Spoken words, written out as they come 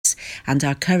and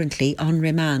are currently on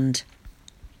remand.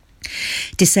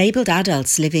 Disabled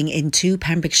adults living in 2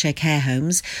 Pembrokeshire care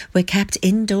homes were kept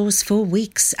indoors for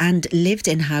weeks and lived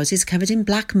in houses covered in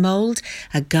black mould,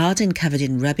 a garden covered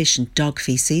in rubbish and dog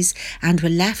faeces, and were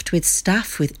left with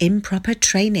staff with improper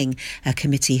training, a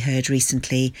committee heard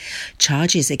recently.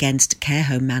 Charges against care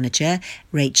home manager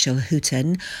Rachel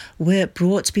Houghton were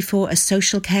brought before a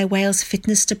Social Care Wales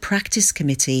Fitness to Practice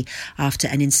committee after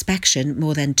an inspection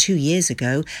more than 2 years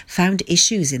ago found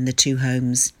issues in the 2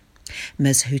 homes.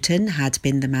 Ms Houghton had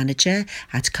been the manager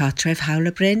at Cartref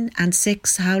Howler-Bryn and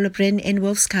 6 Howler-Bryn in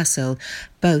Wolfscastle.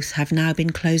 Both have now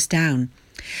been closed down.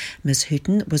 Ms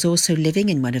Houghton was also living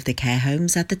in one of the care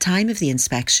homes at the time of the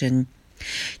inspection.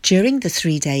 During the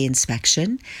 3-day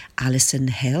inspection, Alison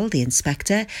Hill, the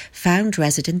inspector, found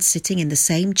residents sitting in the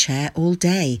same chair all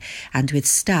day and with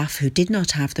staff who did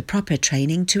not have the proper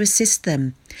training to assist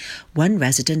them. One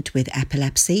resident with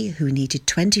epilepsy who needed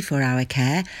 24-hour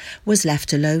care was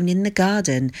left alone in the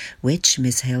garden, which,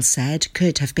 Ms Hill said,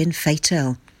 could have been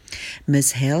fatal.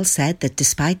 Ms Hill said that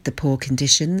despite the poor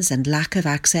conditions and lack of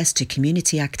access to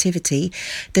community activity,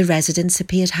 the residents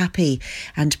appeared happy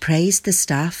and praised the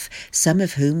staff, some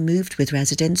of whom moved with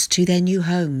residents to their new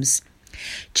homes.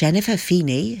 Jennifer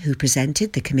Feeney, who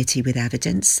presented the committee with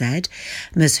evidence, said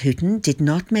Ms Houghton did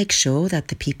not make sure that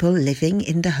the people living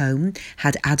in the home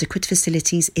had adequate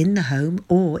facilities in the home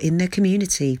or in the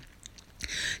community.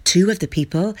 2 of the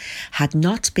people had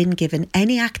not been given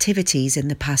any activities in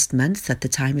the past month at the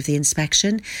time of the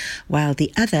inspection, while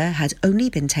the other had only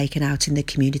been taken out in the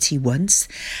community once,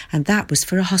 and that was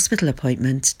for a hospital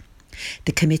appointment.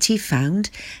 The committee found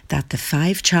that the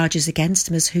 5 charges against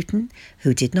Ms Houghton,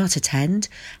 who did not attend,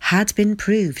 had been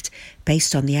proved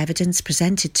based on the evidence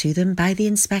presented to them by the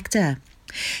inspector.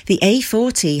 The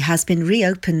A40 has been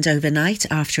reopened overnight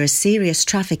after a serious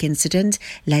traffic incident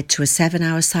led to a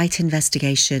 7-hour site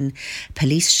investigation.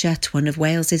 Police shut one of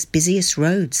Wales's busiest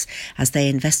roads as they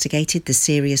investigated the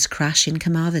serious crash in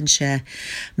Carmarthenshire.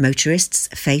 Motorists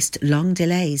faced long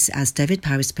delays as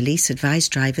Dyfed-Powys Police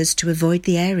advised drivers to avoid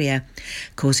the area,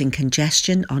 causing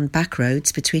congestion on back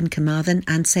roads between Carmarthen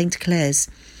and St Clair's.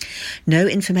 No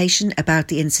information about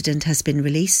the incident has been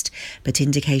released, but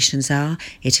indications are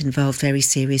it involved very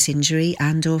serious injury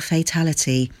and or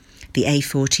fatality. The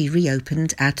A40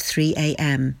 reopened at 3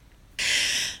 a.m.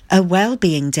 A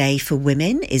Wellbeing Day for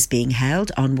Women is being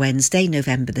held on Wednesday,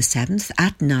 November the 7th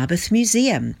at Narberth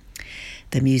Museum.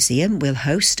 The museum will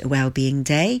host a Wellbeing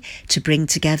Day to bring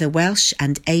together Welsh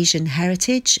and Asian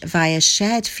heritage via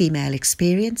shared female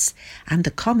experience and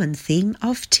the common theme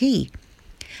of tea.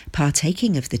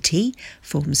 Partaking of the tea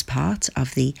forms part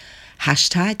of the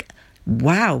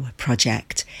 #WOW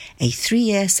project, a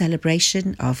 3-year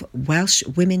celebration of Welsh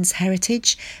women's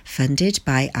heritage funded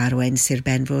by Arwain Sir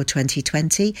Benfro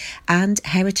 2020 and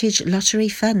Heritage Lottery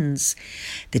funds.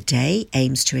 The day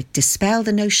aims to dispel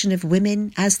the notion of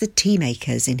women as the tea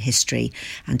makers in history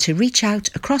and to reach out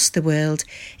across the world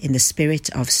in the spirit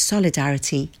of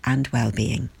solidarity and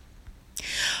well-being.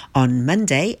 On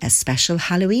Monday, a special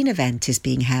Halloween event is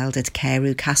being held at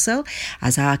Carew Castle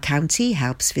as our county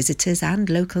helps visitors and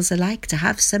locals alike to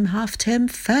have some half-term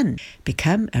fun.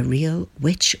 Become a real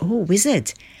witch or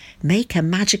wizard. Make a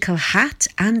magical hat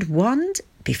and wand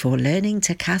before learning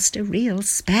to cast a real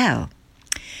spell.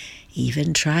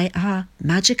 Even try our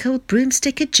magical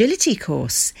broomstick agility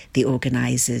course, the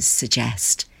organisers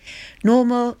suggest.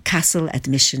 Normal castle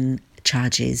admission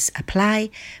charges apply,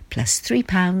 plus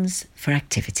 £3 for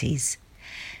activities.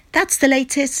 That's the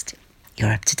latest.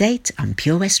 You're up to date on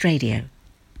Pure West Radio.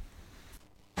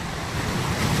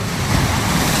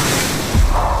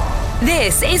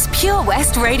 This is Pure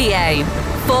West Radio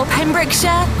for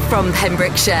Pembrokeshire from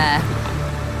Pembrokeshire.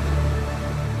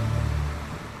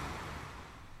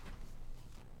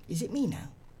 Is it me now?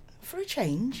 For a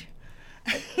change?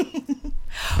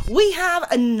 We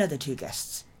have another 2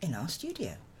 guests in our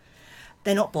studio.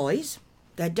 They're not boys.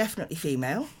 They're definitely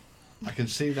female. I can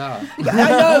see that. I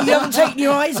know, you haven't taken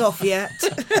your eyes off yet.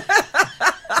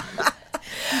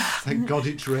 Thank God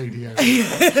it's radio.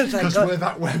 Because we're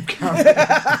that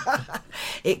webcam.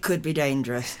 It could be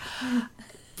dangerous.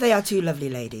 They are 2 lovely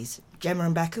ladies. Gemma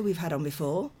and Becca, we've had on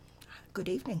before. Good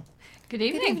evening. Good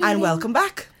evening. And welcome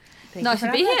back. Nice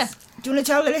to be here. Do you want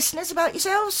to tell the listeners about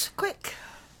yourselves? Quick.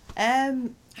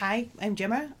 Hi, I'm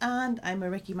Gemma and I'm a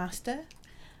Reiki master.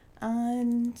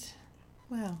 And,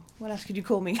 well, what else could you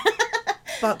call me?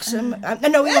 Buxom.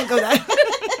 No, we won't go there.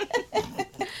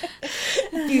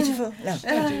 Beautiful.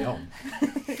 No.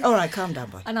 All right, calm down,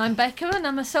 boy. And I'm Becca and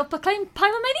I'm a self-proclaimed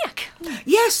pyromaniac.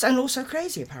 Yes, and also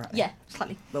crazy, apparently. Yeah,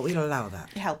 slightly. But we'll allow that.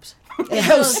 It helps. It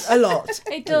helps a lot.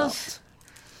 It does.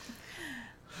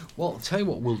 Well, I'll tell you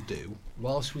what we'll do.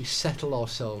 Whilst we settle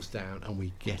ourselves down and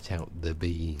we get out the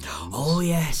beans. Oh,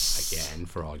 yes. Again,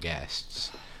 for our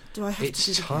guests. Do I have to do It's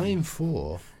it time again?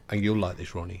 for, and you'll like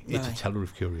this, Ronnie, it's a Right. Teller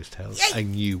of Curious Tales, Yay! a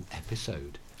new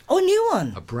episode. Oh, a new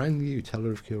one. A brand new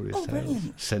Teller of Curious Oh, Tales,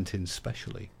 brilliant. sent in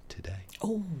specially today.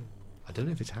 Oh, I don't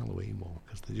know if it's Halloween more,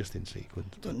 because they're just in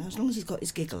sequence. don't know. As long as he's got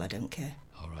his giggle, I don't care.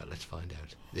 All right, let's find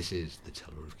out. This is the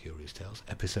Teller of Curious Tales,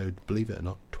 episode, believe it or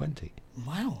not, 20.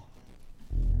 Wow.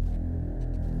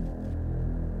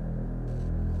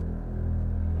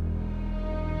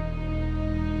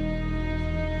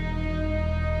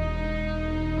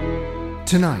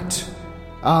 Tonight,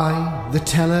 I, the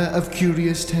teller of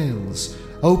curious tales,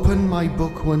 open my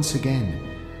book once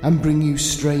again and bring you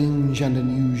strange and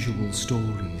unusual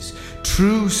stories,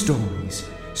 true stories,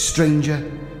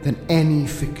 stranger than any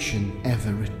fiction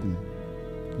ever written.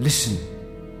 Listen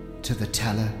to the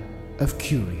teller of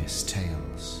curious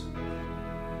tales.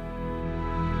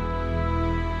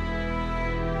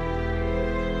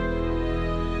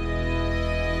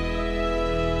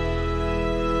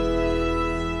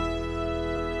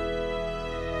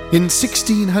 In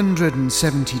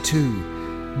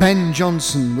 1672, Ben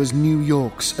Jonson was New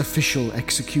York's official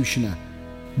executioner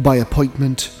by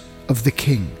appointment of the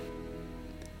king.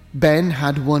 Ben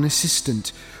had one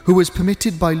assistant who was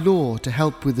permitted by law to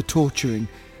help with the torturing,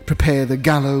 prepare the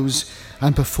gallows,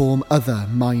 and perform other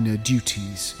minor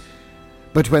duties.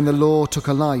 But when the law took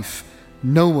a life,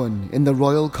 no one in the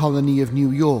royal colony of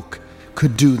New York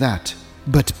could do that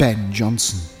but Ben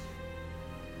Jonson.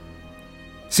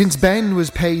 Since Ben was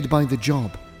paid by the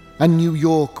job, and New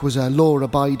York was a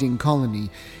law-abiding colony,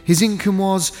 his income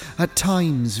was, at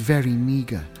times, very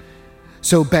meagre.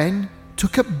 So Ben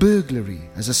took up burglary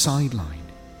as a sideline.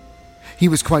 He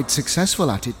was quite successful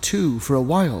at it too for a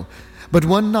while, but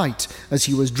one night, as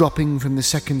he was dropping from the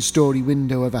second-story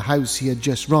window of a house he had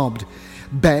just robbed,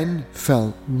 Ben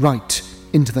fell right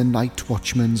into the night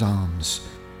watchman's arms.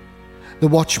 The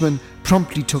watchman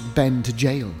promptly took Ben to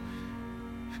jail.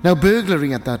 Now,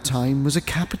 burglary at that time was a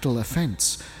capital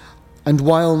offence, and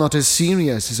while not as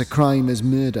serious as a crime as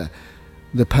murder,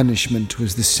 the punishment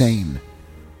was the same,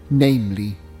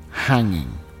 namely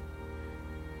hanging.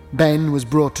 Ben was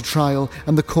brought to trial,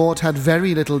 and the court had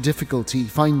very little difficulty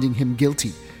finding him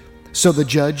guilty, so the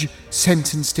judge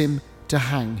sentenced him to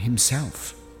hang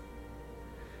himself.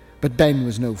 But Ben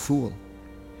was no fool.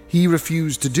 He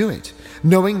refused to do it,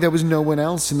 knowing there was no one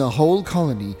else in the whole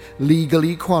colony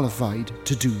legally qualified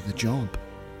to do the job.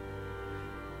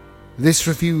 This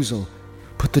refusal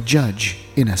put the judge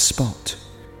in a spot.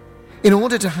 In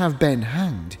order to have Ben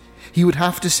hanged, he would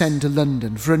have to send to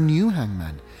London for a new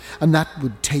hangman, and that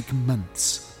would take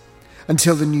months.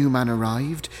 Until the new man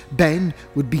arrived, Ben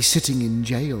would be sitting in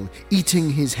jail,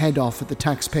 eating his head off at the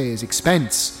taxpayer's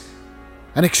expense,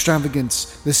 an extravagance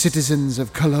the citizens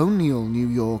of colonial New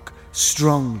York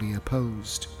strongly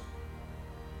opposed.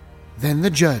 Then the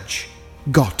judge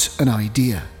got an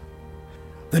idea.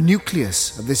 The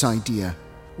nucleus of this idea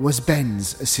was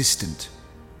Ben's assistant.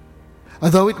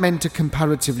 Although it meant a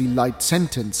comparatively light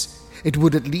sentence, it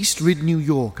would at least rid New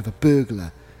York of a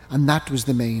burglar, and that was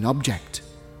the main object.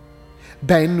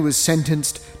 Ben was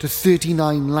sentenced to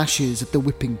 39 lashes at the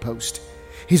whipping post.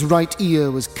 His right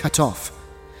ear was cut off,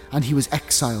 and he was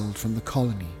exiled from the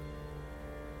colony.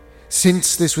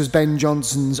 Since this was Ben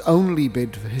Jonson's only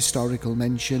bid for historical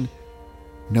mention,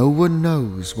 no one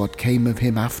knows what came of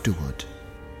him afterward.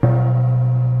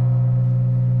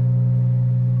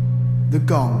 The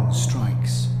gong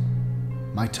strikes.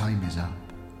 My time is up.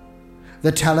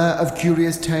 The teller of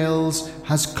curious tales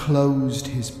has closed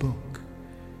his book.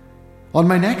 On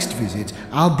my next visit,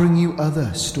 I'll bring you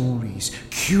other stories,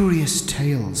 curious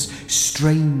tales,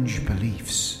 strange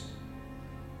beliefs.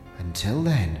 Until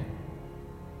then,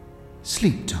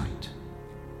 sleep tight.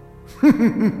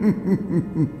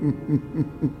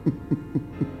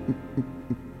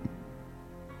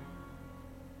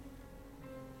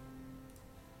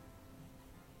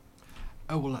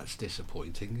 Oh, well, that's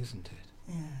disappointing, isn't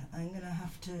it? Yeah, I'm going to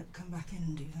have to come back in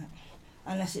and do that.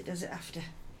 Unless it does it after.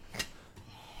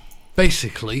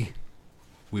 Basically,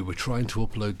 we were trying to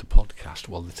upload the podcast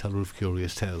while the Teller of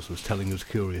Curious Tales was telling us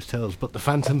curious tales, but the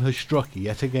Phantom has struck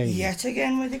yet again. Yet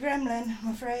again with the gremlin,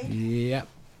 I'm afraid. Yeah.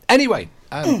 Anyway,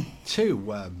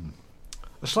 to a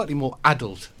slightly more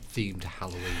adult-themed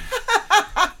Halloween.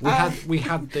 we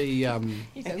had the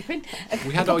He's open.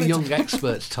 we had our young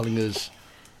experts telling us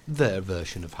their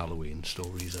version of Halloween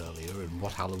stories earlier and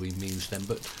what Halloween means to them.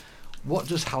 But what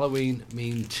does Halloween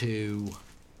mean to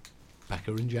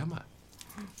Becca and Gemma?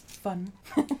 Fun.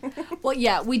 Well,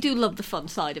 yeah, we do love the fun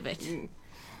side of it.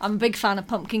 I'm a big fan of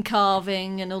pumpkin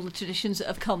carving and all the traditions that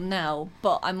have come now,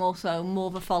 but I'm also more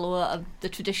of a follower of the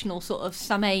traditional sort of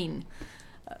Samhain,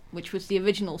 which was the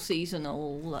original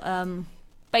seasonal,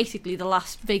 basically the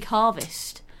last big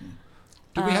harvest.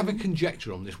 Do we have a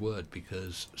conjecture on this word?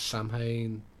 Because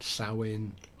Samhain,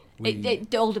 Samhain...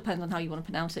 It all depends on how you want to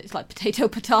pronounce it. It's like potato,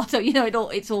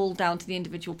 it's all down to the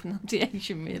individual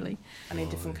pronunciation, really. And in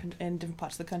different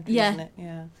parts of the country, Yeah. isn't it?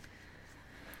 Yeah.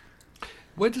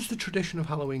 Where does the tradition of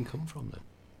Halloween come from,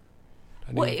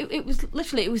 then? Well, it was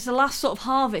the last sort of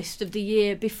harvest of the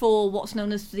year before what's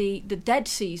known as the dead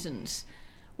seasons,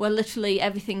 where literally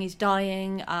everything is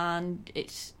dying and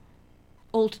it's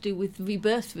all to do with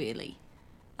rebirth, really.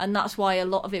 And that's why a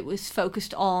lot of it was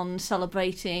focused on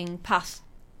celebrating past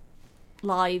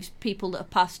lives, people that have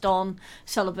passed on,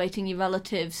 celebrating your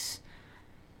relatives.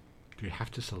 Do you have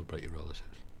to celebrate your relatives?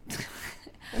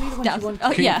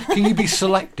 Can you be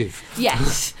selective?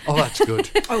 Yes. Oh, that's good.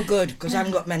 Oh, good, because I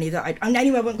haven't got many that I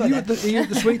anyway, I won't go there. You had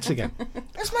the sweets again.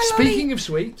 That's my lolly. Speaking of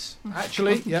sweets,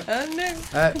 actually,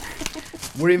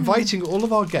 we're inviting all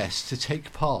of our guests to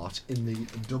take part in the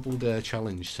Double Dare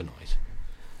Challenge tonight.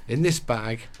 In this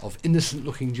bag of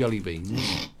innocent-looking jelly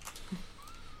beans.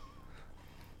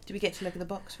 Do we get to look at the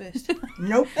box first?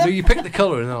 Nope. No, you pick the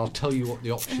colour and then I'll tell you what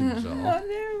the options are. Oh,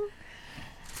 no.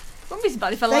 Wouldn't be so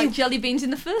bad if I liked jelly beans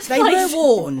in the first They place. were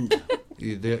warned. Do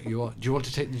you want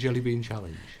to take the jelly bean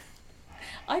challenge?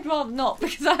 I'd rather not,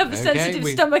 because I have a Okay, sensitive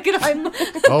stomach and I'm...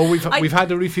 Oh, we've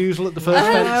had a refusal at the first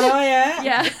fence. Oh, yeah.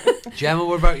 Yeah. Gemma,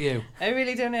 what about you? I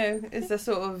really don't know. Is there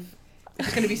sort of...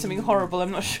 It's going to be something horrible,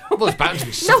 I'm not sure. Well, there's bound to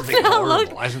be something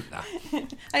horrible, isn't there?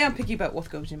 I am picky about what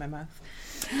goes in my mouth.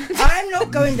 I'm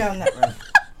not going down that road.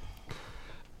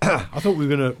 I thought we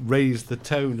were going to raise the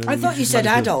tone. And I thought you said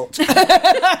adult.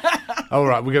 Oh,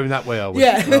 right, we're going that way, are we?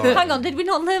 Yeah. Oh. Hang on, did we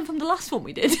not learn from the last one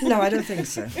we did? No, I don't think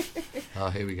so. Oh,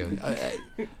 here we go.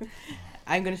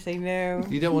 I'm going to say no.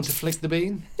 You don't want to flick the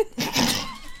bean?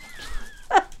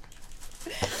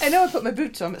 I know I put my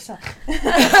boots on, but still.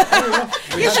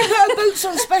 Yes, I've got boots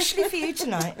on specially for you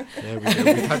tonight. There we go.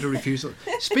 We've had a refusal.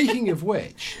 Speaking of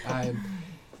which,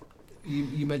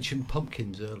 you mentioned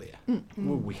pumpkins earlier.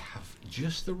 Well, we have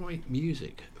just the right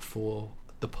music for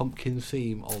the pumpkin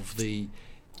theme of the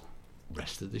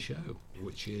rest of the show,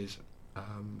 which is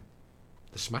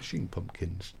the Smashing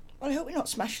Pumpkins. Well, I hope we're not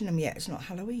smashing them yet. It's not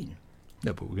Halloween.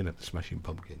 No, but we're going to have the Smashing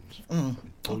Pumpkins.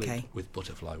 Okay. With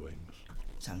butterfly wings.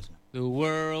 Sounds nice. The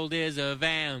world is a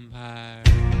vampire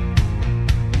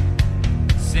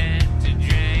sent to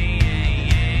drain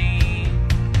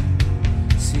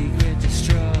secret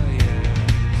destroyers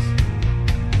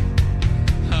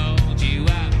hold you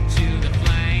up to the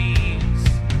flames.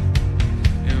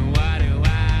 And what do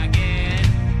I get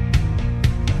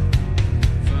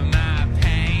for my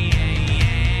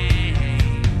pain?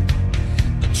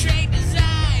 Betrayed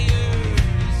desires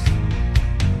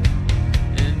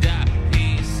and a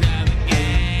piece of the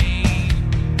game.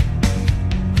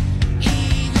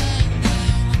 Even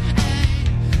though I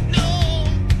know,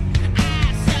 I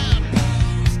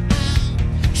suppose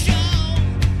I'll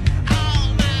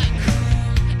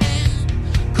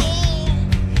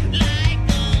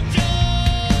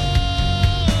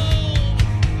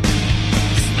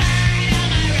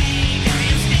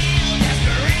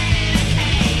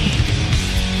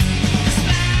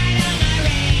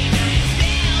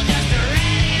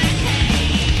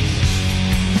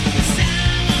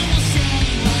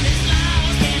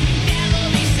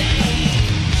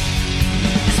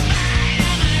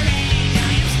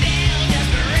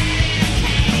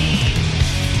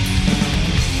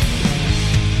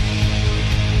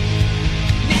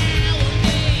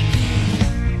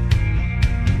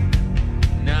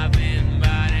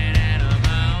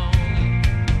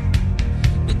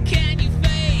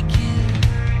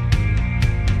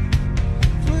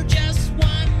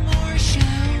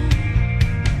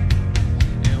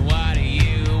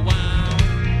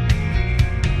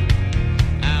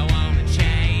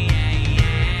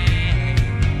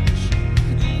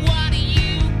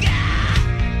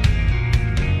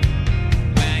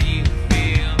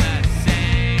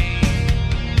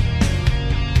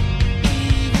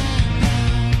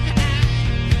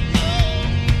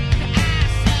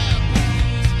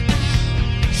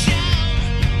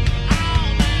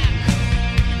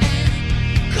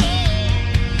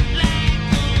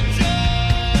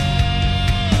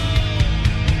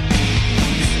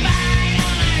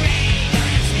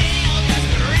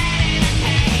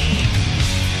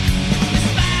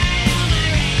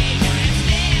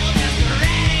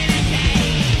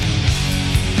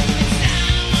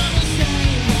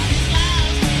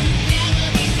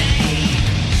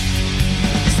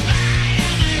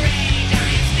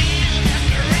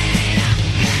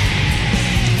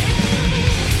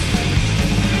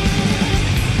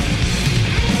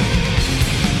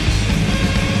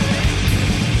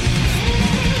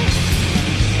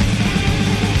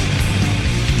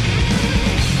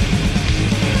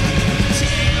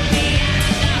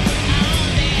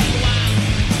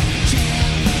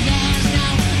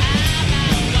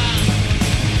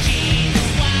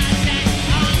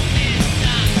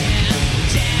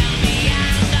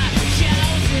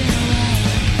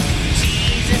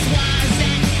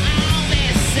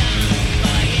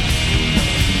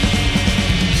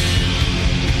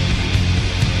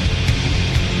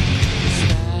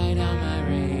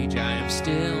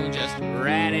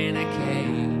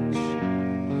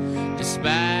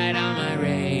Despite all my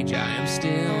rage, I am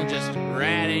still just a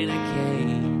rat in a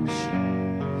cage.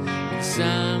 And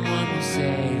someone will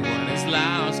say what is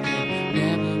lost can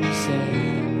never be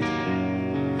saved.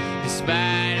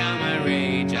 Despite all my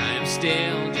rage, I am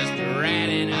still just a rat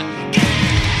in a cage.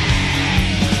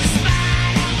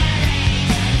 Despite all my rage,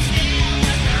 I am still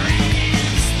just a rat in a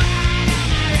cage. Despite all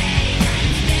my rage, I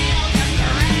am still just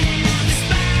a rat in a cage.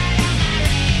 Despite all my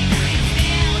rage, I am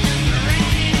still just a rat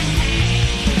in a cage.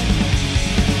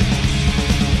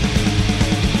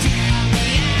 Tell me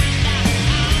I'm the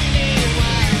only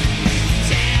one.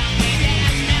 Tell me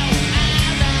there's no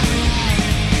other one.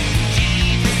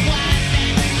 Jesus was the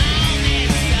only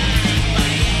son for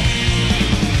you.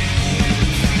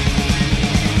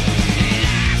 And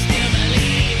I still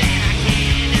believe that I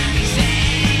cannot be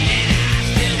saved. And I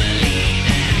still believe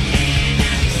that I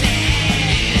cannot be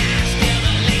saved. And I still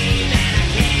believe that I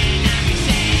cannot be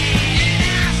saved.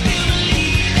 And I still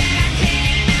believe that I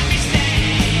cannot be saved.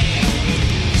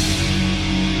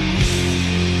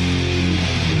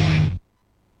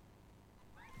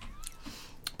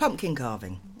 Pumpkin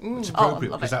carving. It's Oh, I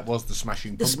appropriate love because it. that was the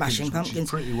Smashing The Pumpkins, Smashing which Pumpkins. is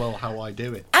pretty well how I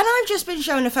do it. And I've just been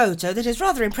shown a photo that is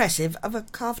rather impressive of a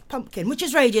carved pumpkin, which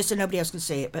is radio so nobody else can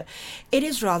see it, but it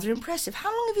is rather impressive. How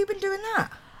long have you been doing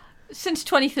that? Since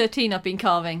 2013, I've been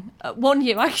carving. 1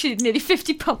 year, I actually did nearly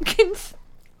 50 pumpkins.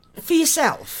 For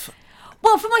yourself?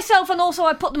 Well, for myself, and also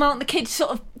I put them out, and the kids sort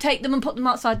of take them and put them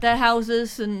outside their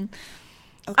houses, and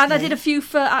I Okay. did a few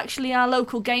for actually our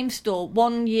local game store.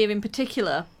 1 year in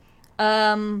particular,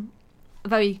 a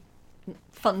very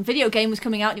fun video game was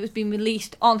coming out, and it was being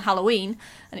released on Halloween,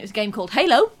 and it was a game called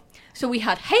Halo. So we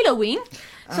had Halloween.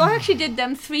 So I actually did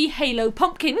them 3 Halo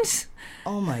pumpkins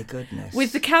Oh my goodness.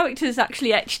 with the characters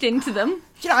actually etched into them.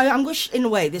 Do you know, I wish in a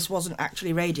way this wasn't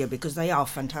actually radio because they are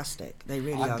fantastic. They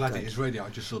really I'm are glad good. it is radio. I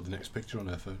just saw the next picture on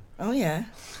her phone. Oh yeah.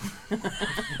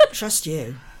 Trust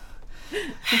you.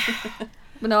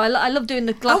 But no, I love doing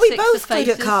the Are classics. we both the good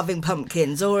faces. at carving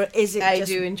pumpkins, or is it I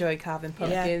just... do enjoy carving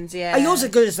pumpkins, yeah. Are yours as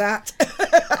good as that?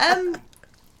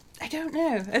 I don't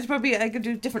know. It's probably, I could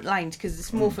do different lines because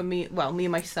it's more for me, well, me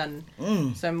and my son.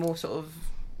 So I'm more sort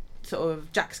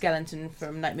of Jack Skellington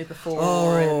from Nightmare Before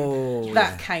Oh, and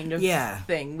that kind of Yeah.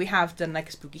 thing. We have done like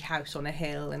a spooky house on a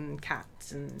hill and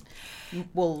cats and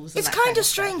wolves. And It's that kind of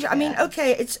stuff, strange. I mean, yeah.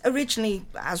 okay, it's originally,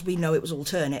 as we know, it was all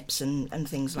turnips and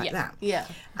things like Yeah. that. Yeah.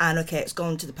 And okay, it's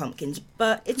gone to the pumpkins,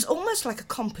 but it's almost like a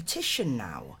competition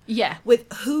now Yeah. with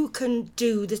who can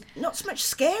do the not so much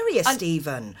scarier,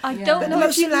 Stephen. I Yeah. don't But know the if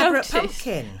most you've elaborate noticed.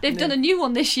 pumpkin. They've done a new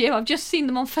one this year. I've just seen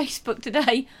them on Facebook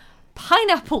today.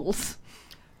 Pineapples.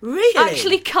 Really?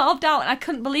 Actually carved out, and I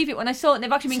couldn't believe it when I saw it. And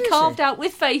they've actually been Seriously? carved out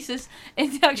with faces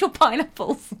in the actual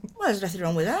pineapples. Well, there's nothing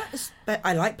wrong with that. But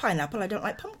I like pineapple. I don't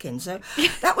like pumpkin, so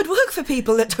that would work for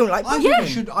people that don't like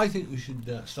pumpkin. I think we should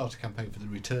start a campaign for the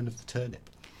return of the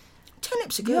turnip.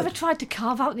 Turnips are Have you ever good. tried to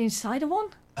carve out the inside of one?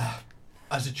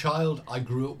 As a child, I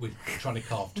grew up with trying to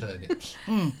carve turnips.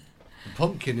 The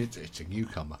pumpkin, it's a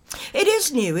newcomer. It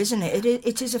is new, isn't it?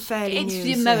 It is a fairly It's new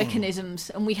the thing. Americanisms,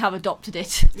 and we have adopted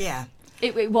it. Yeah.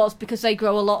 It was because they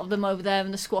grow a lot of them over there,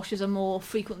 and the squashes are more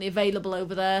frequently available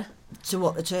over there. To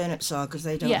what the turnips are, because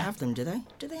they don't Yeah. have them, do they?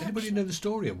 Do they? Anybody know the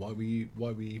story of why we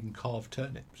even carve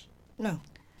turnips? No.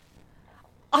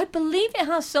 I believe it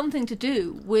has something to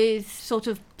do with sort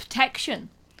of protection,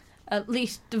 at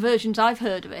least the versions I've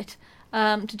heard of it,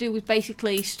 to do with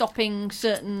basically stopping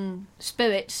certain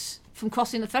spirits from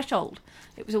crossing the threshold.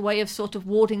 It was a way of sort of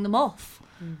warding them off.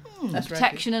 That's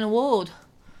Protection and a ward.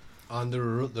 And there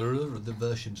are other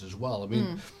versions as well. I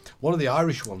mean, one of the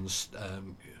Irish ones,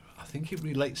 I think it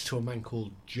relates to a man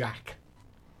called Jack,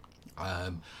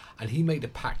 and he made a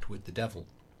pact with the devil,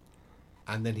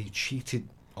 and then he cheated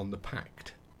on the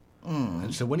pact.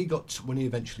 And so when he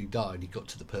eventually died, he got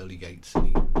to the pearly gates and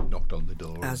he knocked on the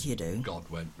door. As and you do. God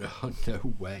went, oh, no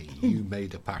way, you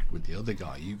made a pact with the other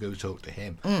guy. You go talk to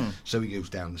him. So he goes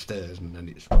down the stairs, and then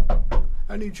it's,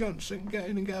 any chance I can get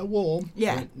in and get warm?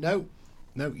 Yeah. Went,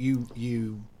 no,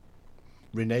 you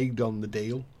reneged on the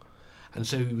deal, and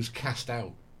so he was cast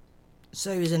out.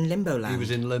 So he was in limbo land. He was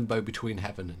in limbo between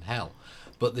heaven and hell,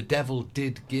 but the devil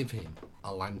did give him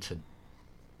a lantern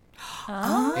in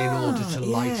order to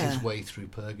light his yeah. way through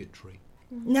purgatory.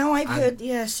 Now I've And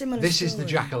heard, similar. This is the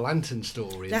story. jack-o'-lantern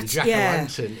story. The That's-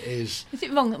 jack-o'-lantern is, Is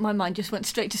it wrong that my mind just went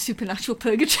straight to supernatural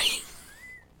purgatory?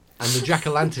 and the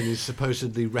jack-o'-lantern is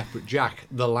supposedly Jack.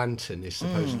 The lantern is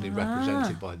supposedly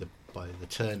represented by the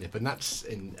turnip, and that's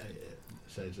in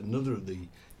says another of the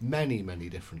many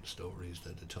different stories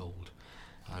that are told,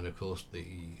 and of course I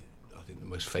think the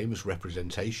most famous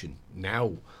representation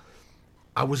now.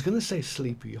 I was going to say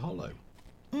Sleepy Hollow,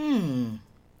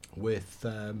 with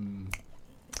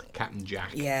Captain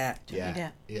Jack. Yeah.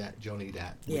 Johnny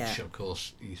Depp. Yeah. Which, of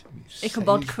course, you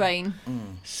Ichabod Crane.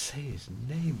 say his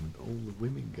name and all the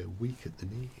women go weak at the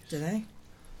knees. Do they?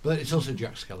 But it's also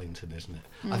Jack Skellington, isn't it?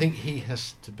 I think he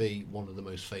has to be one of the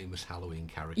most famous Halloween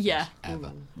characters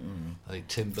ever. I think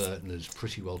Tim Burton has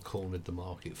pretty well cornered the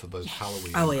market for both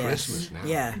Halloween and Christmas now.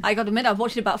 Yeah. I got to admit, I've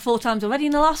watched it about 4 times already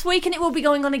in the last week, and it will be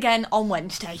going on again on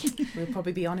Wednesday. We'll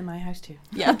probably be on in my house too.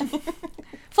 Yeah.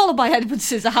 Followed by Edward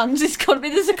Scissorhands. It's got to be.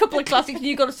 There's a couple of classics, and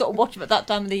you've got to sort of watch them at that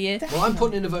time of the year. Well, I'm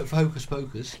putting in a vote for Hocus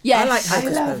Pocus. Yes, I like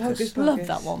Hocus love Pocus. Hocus Love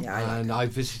that one. Yeah, I like And I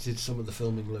visited some of the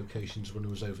filming locations when I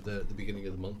was over there at the beginning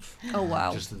of the month. Oh,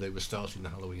 wow. Just that they were starting the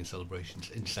Halloween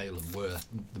celebrations in Salem, where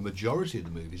the majority of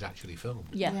the movies actually filmed.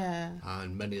 Yeah.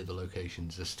 And many of the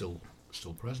locations are still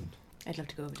present. I'd love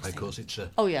to go over to Of Salem. course, it's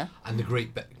a Oh, yeah. and the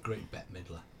great Bette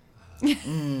Midler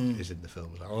is in the film.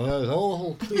 It's like, oh, there's a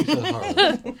whole piece of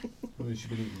horror. Well, she's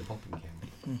been eating the popping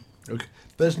candy. Okay.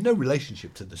 There's no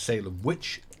relationship to the Salem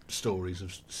witch stories of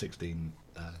 1600.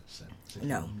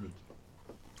 No.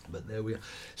 But there we are.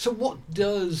 So what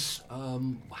does,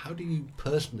 how do you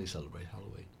personally celebrate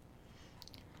Halloween?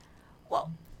 Well,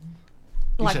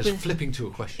 He like says, with- flipping to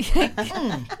a question.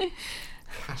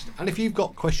 Right? And if you've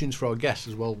got questions for our guests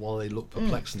as well, while they look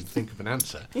perplexed and think of an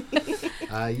answer,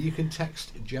 you can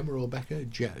text Gemma or Becca.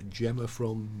 Gemma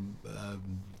from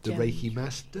the Reiki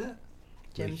Master.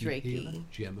 Gem's Reiki. Healer,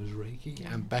 Gemma's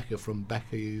Reiki. And Becca from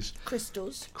Becca's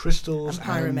Crystals. Crystals And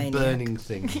and Pyromania. Burning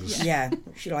Things. Yeah,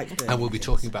 she likes burning And we'll be things.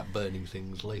 talking about burning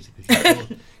things later, because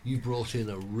you brought in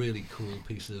a really cool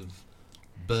piece of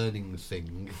burning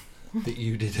thing that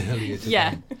you did earlier today.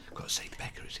 Yeah. I've got to say,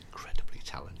 Becca is incredibly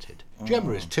talented.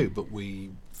 Gemma is too, but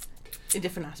In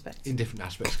different aspects. in different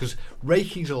aspects, because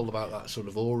Reiki's all about that sort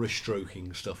of aura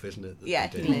stroking stuff, isn't it? that Yeah,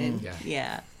 they do? healing. Yeah.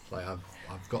 Yeah. Like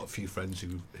I've got a few friends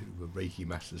who are Reiki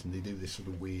masters, and they do this sort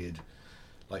of weird,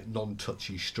 like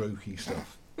non-touchy, strokey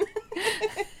stuff. Are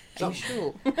you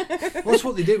sure? Well, that's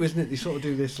what they do, isn't it? They sort of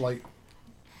do this like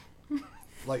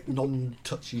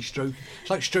non-touchy stroke. It's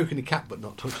like stroking a cat, but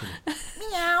not touching it.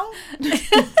 Meow.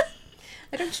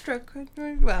 I don't stroke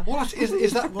very well. What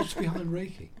is that? What's behind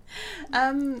Reiki?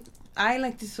 I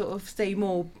like to sort of stay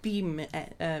more beam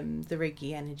the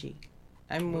Reiki energy.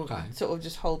 I'm more Okay. sort of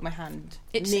just hold my hand.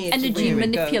 It's near to energy where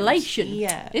it goes. manipulation,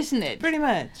 Yeah, isn't it? pretty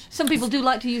much. Some people do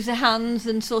like to use their hands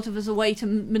and sort of as a way to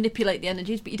manipulate the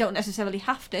energies, but you don't necessarily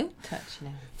have to. Touch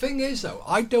now. Thing is, though,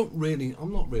 I'm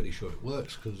not really sure it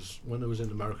works, because when I was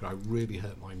in America, I really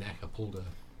hurt my neck. I pulled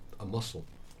a muscle.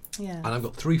 Yeah. And I've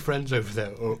got 3 friends over there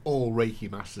who are all Reiki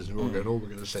masters, and we're all going, we're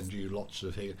going to send you lots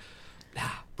of here. Nah,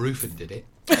 Brufin did it.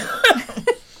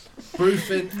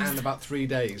 Brufin, and about 3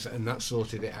 days, and that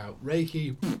sorted it out.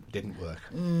 Reiki didn't work.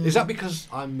 Is that because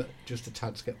I'm just a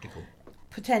tad sceptical?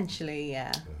 Potentially,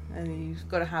 yeah. And you've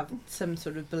got to have some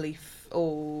sort of belief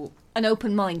or An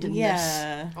open-mindedness.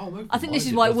 yeah. Oh, I think this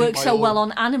is why it works so well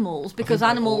on animals, because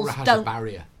animals has a don't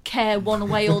barrier. care one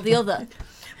way or the other.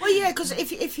 Well, yeah, because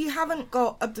if you haven't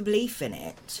got the belief in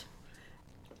it,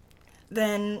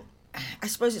 then I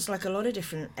suppose it's like a lot of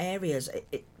different areas.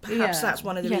 Perhaps Yeah. that's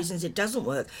one of the Yeah. reasons it doesn't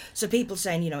work. So people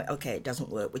saying, okay, it doesn't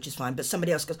work, which is fine, but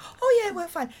somebody else goes, oh yeah, it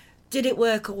worked fine. Did it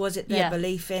work, or was it their Yeah.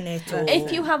 belief in it? Or...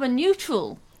 If you have a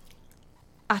neutral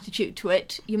attitude to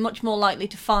it, you're much more likely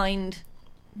to find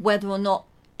whether or not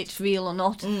it's real or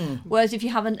not. Whereas if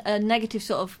you have a negative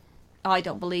sort of, I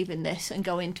don't believe in this, and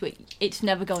go into it, it's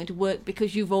never going to work,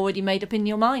 because you've already made up in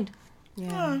your mind. Yeah.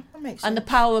 Oh, that makes sense. And the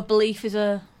power of belief is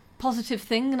a positive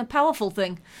thing and a powerful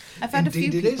thing. I've had Indeed,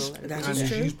 a few it people. is, That and is it's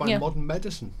true. used by Yeah. modern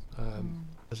medicine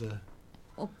as a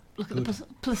Look at Good the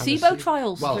placebo panacea.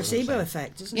 trials. Well, placebo I was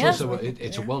effect, isn't Yeah. It's it? also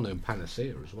it's a well-known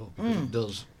panacea as well, because it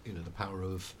does, the power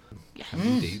of can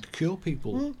indeed cure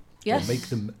people, Yes. or make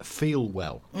them feel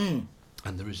well, and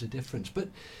there is a difference. But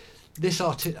this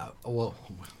well,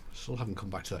 still haven't come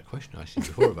back to that question I asked you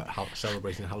before about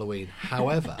celebrating Halloween.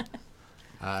 However,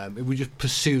 if we just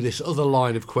pursue this other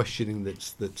line of questioning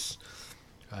that's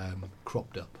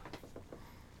cropped up,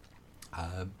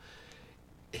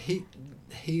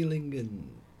 healing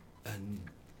and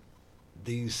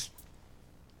these.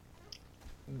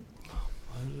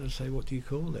 I was going to say, what do you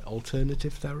call it?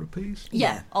 Alternative therapies?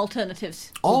 Yeah,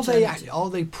 alternatives. Are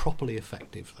they properly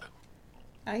effective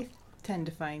though? I tend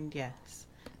to find yes.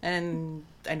 And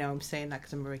I know I'm saying that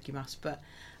because I'm a Reiki master, but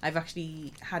I've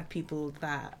actually had people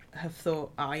that have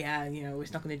thought, oh yeah,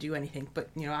 it's not going to do anything, but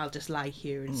I'll just lie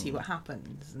here and see what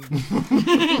happens.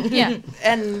 And, Yeah.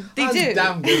 and they do.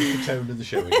 Damn good the tone of the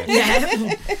show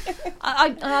again.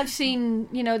 I've seen,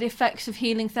 the effects of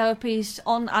healing therapies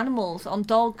on animals, on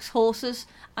dogs, horses,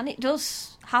 and it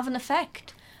does have an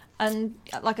effect. And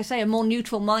like I say, a more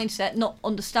neutral mindset, not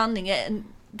understanding it, and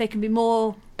they can be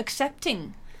more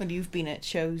accepting. Well, you've been at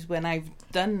shows when I've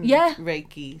done Yeah.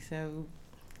 Reiki, so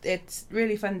it's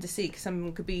really fun to see, because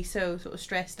someone could be so sort of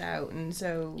stressed out and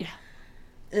so...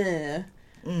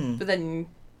 But then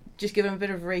just give them a bit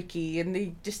of Reiki and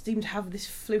they just seem to have this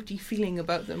floaty feeling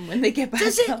about them when they get back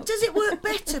up. Does it work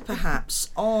better perhaps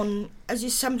on as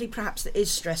is somebody perhaps that is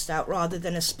stressed out rather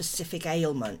than a specific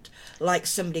ailment, like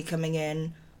somebody coming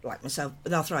in like myself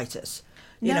with arthritis?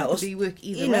 Or do you work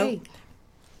either way?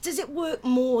 Does it work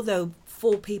more though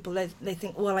for people? They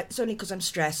think, well, it's only because I'm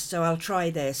stressed, so I'll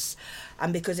try this,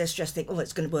 and because they're stressed, think, oh,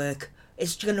 it's going to work.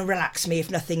 It's going to relax me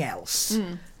if nothing else.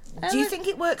 Do you think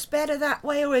it works better that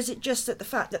way, or is it just that the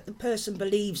fact that the person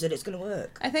believes that it's going to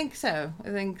work? I think so. I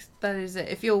think that is it.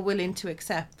 If you're willing to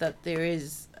accept that there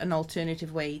is an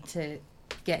alternative way to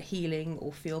get healing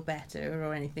or feel better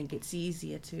or anything, it's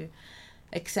easier to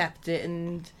accept it.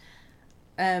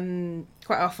 And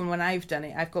quite often when I've done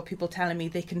it, I've got people telling me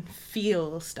they can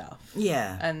feel stuff.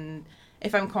 Yeah. And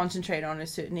if I'm concentrating on a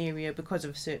certain area because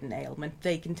of a certain ailment,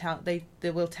 they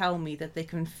will tell me that they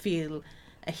can feel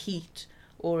a heat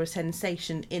or a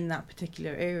sensation in that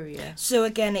particular area. So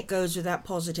again, it goes with that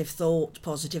positive thought,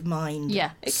 positive mind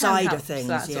side of things.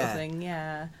 That sort of thing,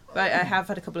 yeah. But I have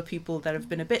had a couple of people that have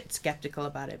been a bit sceptical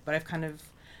about it, but I've kind of,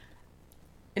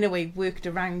 in a way, worked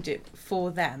around it for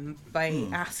them by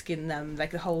asking them, like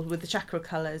the whole with the chakra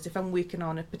colours, if I'm working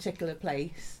on a particular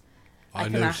place, I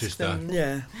can ask them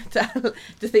to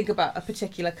think about a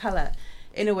particular colour.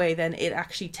 In a way, then it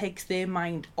actually takes their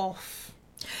mind off.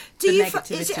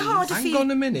 Is it harder for you? Hang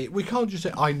on a minute. We can't just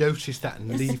say, I noticed that,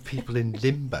 and leave people in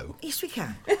limbo. Yes, we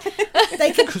can.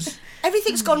 They can.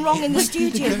 Everything's gone wrong in the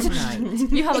studio tonight.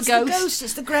 You have it's a ghost. The ghost.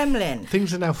 It's the gremlin.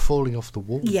 Things are now falling off the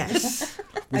wall. Yes.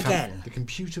 Again. The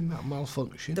computer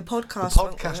malfunction. The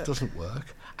podcast doesn't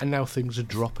work. And now things are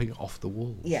dropping off the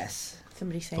wall. Yes.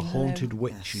 Somebody saying the haunted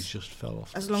witches just fell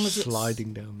off. As long as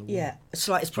sliding down the wall. Yeah,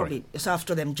 it's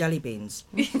after them jelly beans.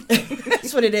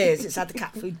 That's what it is. It's had the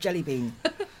cat food jelly bean.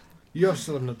 You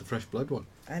still haven't had the fresh blood one.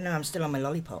 I know. I'm still on my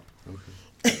lollipop.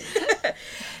 Okay.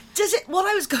 What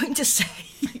I was going to say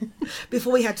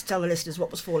before we had to tell the listeners what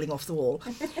was falling off the wall,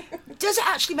 does it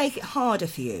actually make it harder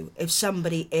for you if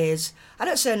somebody is, I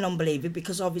don't say a non-believer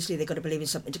because obviously they've got to believe in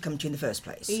something to come to you in the first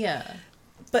place. Yeah.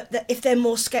 But if they're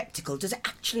more sceptical, does it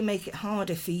actually make it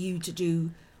harder for you to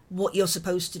do what you're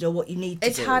supposed to do or what you need to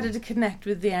do? It's harder to connect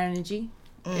with the energy.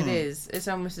 It is. It's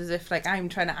almost as if like I'm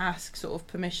trying to ask sort of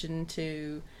permission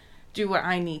to do what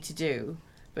I need to do,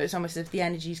 but it's almost as if the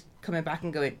energy's coming back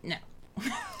and going, no.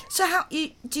 So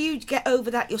do you get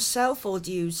over that yourself, or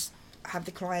do you have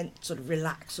the client sort of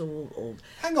relax or...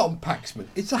 Hang on, Paxman.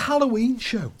 It's a Halloween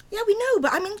show. Yeah, we know,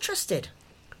 but I'm interested.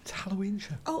 It's a Halloween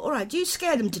show. Oh, all right. Do you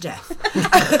scare them to death?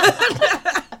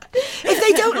 If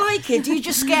they don't like it, do you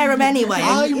just scare them anyway?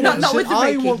 I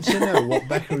want to know what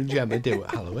Becca and Gemma do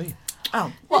at Halloween.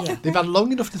 Oh, yeah. They've had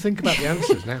long enough to think about the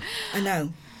answers now. I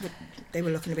know. But they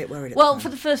were looking a bit worried. Well, for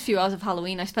the first few hours of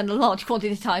Halloween, I spend a large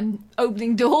quantity of time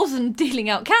opening doors and dealing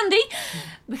out candy,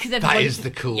 because that is the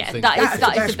cool thing. That is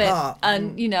the bit, part.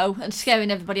 and and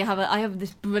scaring everybody. I have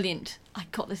this brilliant. I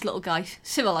got this little guy,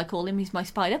 Cyril. I call him. He's my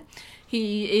spider.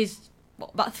 He is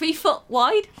about 3 foot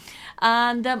wide,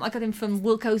 and I got him from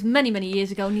Wilco's many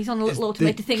years ago, and he's on a little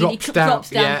automated thing, and he drops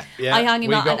down. Yeah, I hang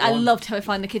him out, and I love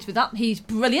terrifying the kids with that. He's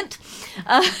brilliant.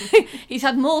 He's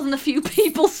had more than a few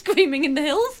people screaming in the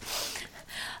hills.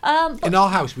 In our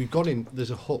house, we've got in.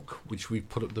 There's a hook which we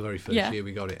put up the very first year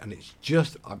we got it, and it's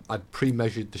just I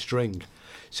pre-measured the string,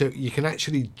 so you can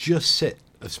actually just sit.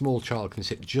 A small child can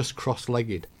sit just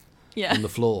cross-legged on the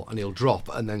floor, and he'll drop,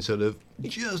 and then sort of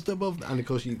just above, and of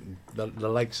course the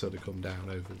legs sort of come down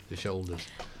over the shoulders.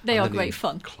 They are great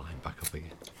fun. Climb back up again.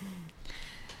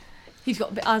 He's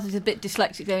got a bit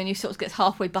dyslexic there, and he sort of gets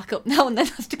halfway back up now and then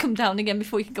has to come down again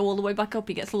before he can go all the way back up.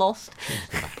 He gets lost. Change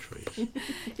the batteries.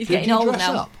 He's getting old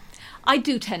now. Up? I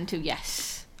do tend to,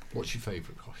 yes. What's your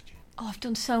favourite costume? Oh, I've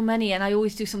done so many, and I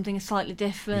always do something slightly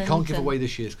different. You can't give away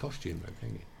this year's costume, though,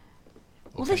 can you?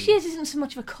 Well, this year's isn't so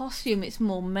much of a costume, it's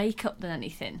more makeup than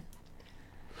anything.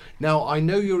 Now, I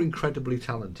know you're incredibly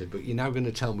talented, but you're now going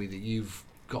to tell me that you've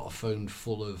got a phone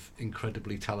full of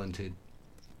incredibly talented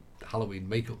Halloween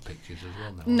makeup pictures as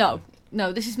well now.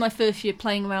 No, this is my first year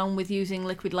playing around with using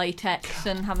liquid latex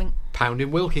and having...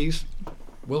 Pounding Wilco's,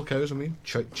 I mean,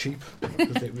 cheap.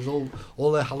 Because it was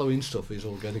all their Halloween stuff is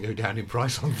all going to go down in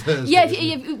price on Thursday. Yeah, if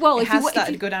you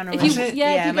started to go down if already. you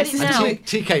get it now...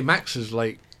 TK Maxx is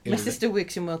like... My sister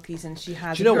works in Wilkies, and she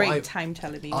has a great time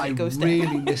telling me when it goes down. I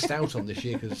really missed out on this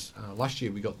year, because last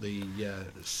year we got the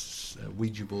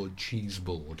Ouija board cheese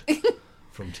board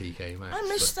from TK Maxx. I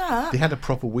missed but that. They had a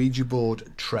proper Ouija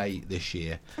board tray this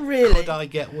year. Really? Could I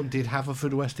get one? Did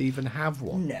Haverfordwest even have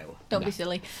one? No. Don't be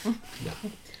silly. No.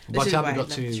 By the is time why we I got love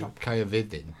the to shop.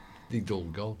 Caerphilly, they'd all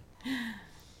gone.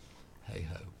 Hey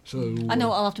ho. So I know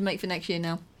what I'll have to make for next year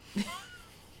now.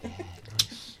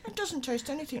 nice. It doesn't taste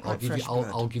anything I'll like give fresh you. blood.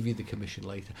 I'll give you the commission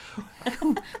later.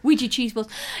 Ouija cheese balls.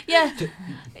 Yeah.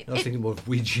 I was thinking more of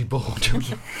Ouija board.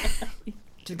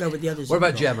 To go with the others. What you've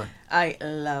about got. Gemma? I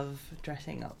love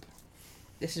dressing up.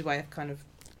 This is why I've kind of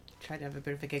tried to have a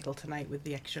bit of a giggle tonight with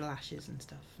the extra lashes and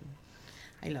stuff. And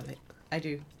I love it. I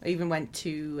do. I even went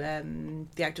to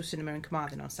the outdoor cinema in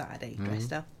Carmarthen on Saturday,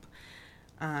 dressed up.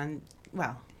 And,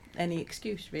 well, any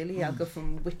excuse, really. I'll go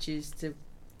from witches to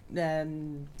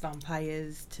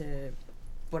vampires to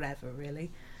whatever, really.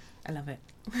 I love it.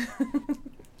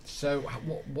 So,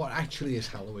 what actually is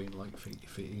Halloween like for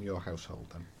in your household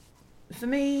then? For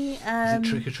me, Is it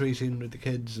trick or treating with the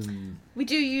kids and? we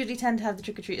do usually tend to have the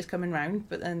trick-or-treaters coming round,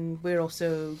 but then we're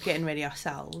also getting ready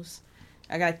ourselves.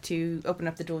 I like to open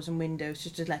up the doors and windows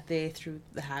just to let the air through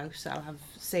the house. I'll have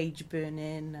sage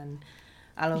burning, and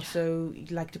I'll also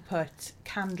like to put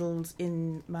candles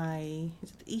in my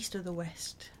is it the east or the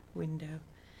west window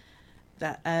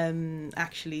that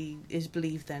actually is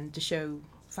believed then to show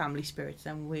family spirits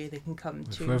and where they can come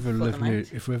to for the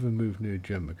night. If we ever move near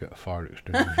Gemma, get a fire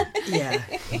extinguisher. Yeah.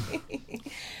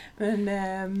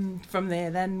 And from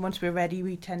there, then once we're ready,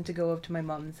 we tend to go over to my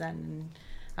mum's and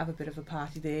have a bit of a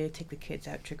party there, take the kids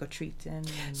out trick or treating.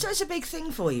 So it's a big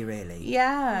thing for you, really.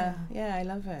 Yeah, I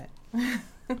love it.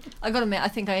 I gotta admit, I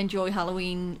think I enjoy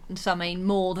Halloween and Samhain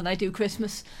more than I do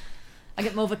Christmas. I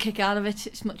get more of a kick out of it.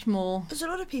 It's much more. As a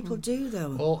lot of people do,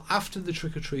 though. Well, after the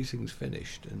trick or treating's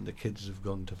finished and the kids have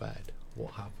gone to bed,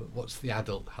 what happens? What's the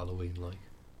adult Halloween like?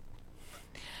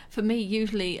 For me,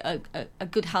 usually a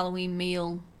good Halloween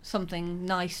meal, something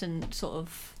nice and sort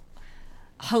of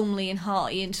homely and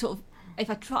hearty, and sort of if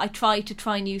I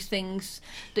try and use things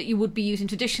that you would be using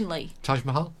traditionally. Taj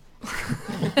Mahal.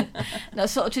 No,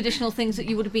 sort of traditional things that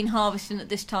you would have been harvesting at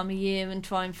this time of year, and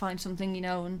try and find something,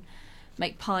 and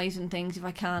make pies and things if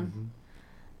I can. Mm-hmm.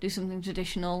 Do something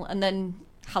traditional, and then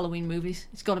Halloween movies.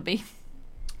 It's got to be.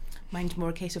 Mine's more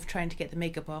a case of trying to get the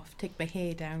makeup off, take my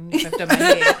hair down if I've done my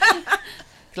hair.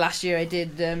 Last year I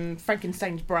did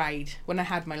Frankenstein's Bride when I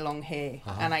had my long hair,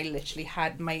 and I literally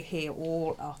had my hair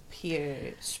all up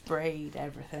here, sprayed,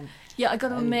 everything. Yeah, I got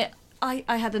to admit, I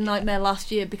had a nightmare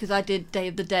last year because I did Day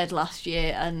of the Dead last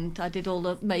year, and I did all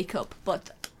the makeup, but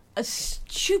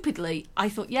stupidly I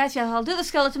thought, yes, I'll do the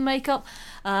skeleton makeup,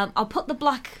 I'll put the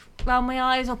black around my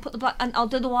eyes, I'll put the black, and I'll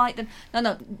do the white. And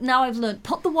no, now I've learned,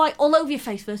 put the white all over your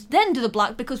face first, then do the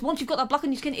black, because once you've got that black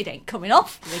on your skin, it ain't coming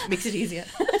off. Makes it easier.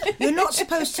 You're not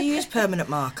supposed to use permanent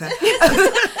marker.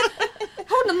 I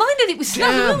wouldn't have minded it was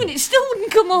slow moving, it still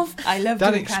wouldn't come off. I love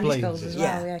That doing candy explains skulls it. as well.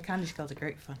 Yeah. Yeah, candy skulls are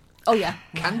great fun. Oh yeah.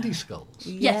 Candy skulls.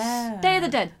 Yes. Yeah. Day of the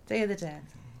Dead. Day of the Dead.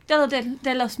 Dia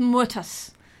de los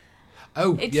Muertos.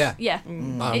 Oh, It's, yeah. Yeah.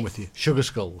 I'm It's- with you. Sugar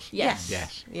skulls. Yes.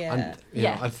 Yes. Yeah. And,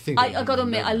 Yeah, I think I got to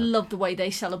admit, I know that. love the way they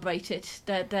celebrate it.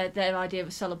 Their idea of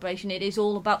a celebration. It is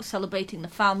all about celebrating the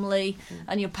family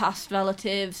and your past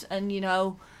relatives, and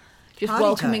just Party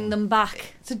welcoming time. them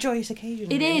back. It's a joyous occasion.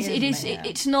 It really, is. It is. isn't it?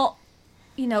 It's not.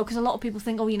 Because a lot of people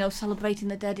think, celebrating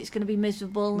the dead, it's going to be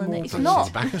miserable, and Well, it's thanks, not. it's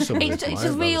back of some It's of a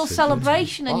my real relatives,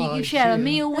 celebration, and isn't it? you share a Cheer.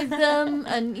 meal with them,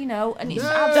 and and it's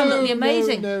absolutely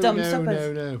amazing. Dumb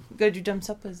suppers. No. You got to do dumb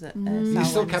suppers at You still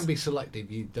Samhain's. can be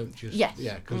selective. You don't just Yes.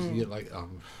 because you're like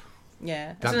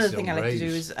Yeah, that's Dancing another thing I on like to do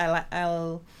raves. is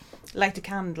I'll light a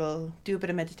candle, do a bit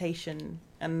of meditation,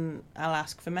 and I'll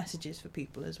ask for messages for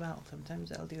people as well.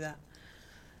 Sometimes I'll do that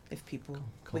if people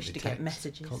wish to get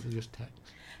messages. Can't they just text?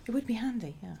 It would be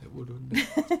handy, yeah. It would, wouldn't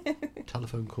it?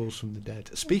 Telephone calls from the dead.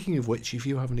 Speaking of which, if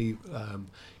you have any, you're gonna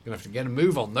have to get a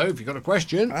move on though. If you've got a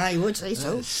question, I would say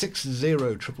so.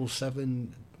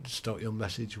 60777. Start your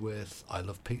message with "I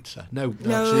love pizza." No,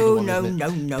 No, actually the one, no, isn't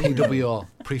it? no, no, PWR.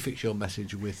 Prefix your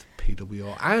message with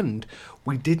PWR. And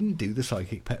we didn't do the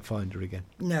psychic pet finder again.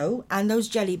 No, and those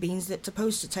jelly beans that are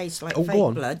supposed to taste like Oh, go fake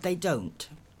on. blood, they don't.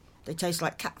 They taste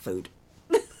like cat food.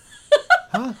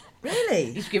 Huh?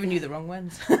 Really? He's giving you the wrong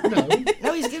ones. No,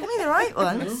 No, he's giving me the right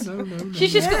ones. no.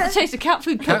 She's just got the taste of cat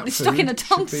food Cat currently stuck in her food should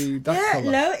tongue. be that Yeah,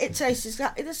 colour. no, it tastes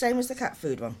exactly the same as the cat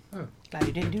food one. Glad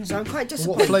you didn't do So I'm that. quite Well,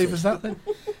 disappointed. what flavour's that then?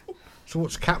 So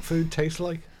what's cat food taste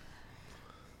like?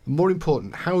 More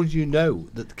important, how do you know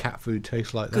that the cat food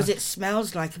tastes like Because that? it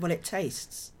smells like what it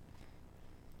tastes.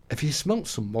 Have you smelt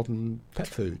some modern pet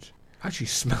food? Actually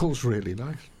smells really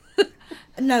nice.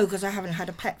 No, because I haven't had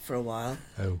a pet for a while.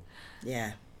 Oh.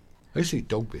 Yeah. I used to eat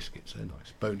dog biscuits. They're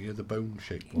nice. The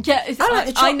bone-shaped ones. Yeah, I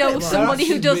like the I know chocolate somebody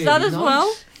who ones. does that Really as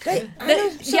well. I know Yeah,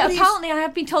 somebody's- apparently I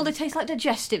have been told they taste like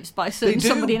digestives by They do.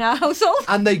 somebody in our household.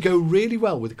 And they go really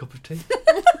well with a cup of tea.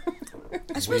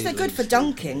 I suppose they're good for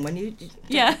dunking when you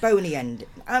Yeah. bony end.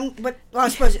 But I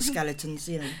suppose it's skeletons,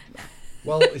 you know.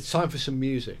 Well, it's time for some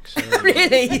music. So,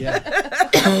 Really? Yeah.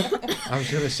 I was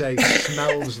going to say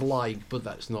smells like, but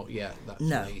that's not yet. That's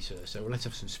No. later. So let's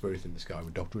have some Spirit in the Sky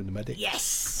with Doctor and the Medic.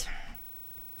 Yes.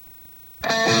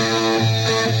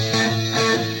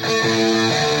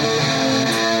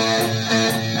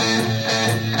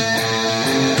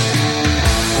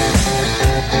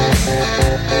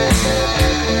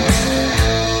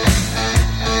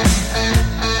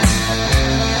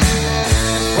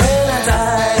 When I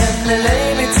die and they lay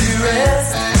me to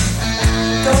rest,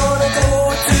 gonna go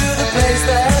to the place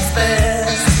that's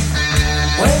best.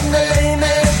 When they lay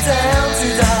me down to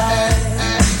die,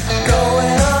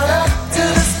 going on up to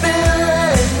the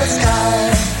spirit in the sky,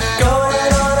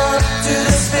 going on up to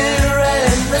the spirit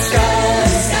in the sky.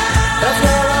 That's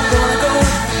where I'm gonna go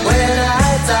when I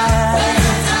die.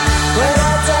 When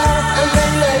I die and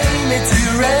they lay me to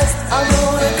rest, I'm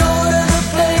gonna go to the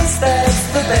place that's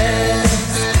the best.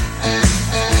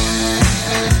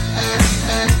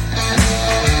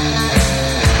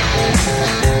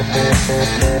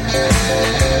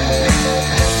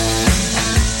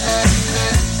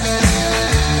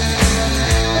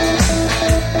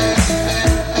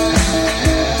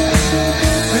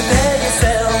 Prepare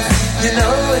yourself, you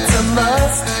know it's a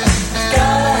must.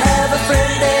 Gotta have a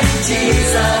friend named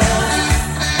Jesus.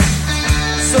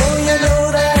 So you know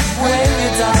that when you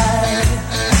die,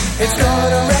 it's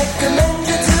gonna recommend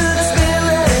you to the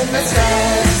spirit in the sky.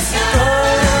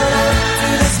 Going up to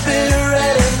the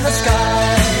spirit in the sky.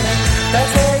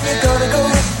 That's where you're gonna go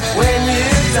when you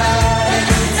die.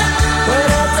 When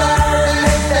I die and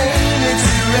they lay me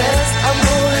to rest, I'm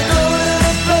gonna go to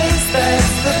the place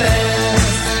that's the best.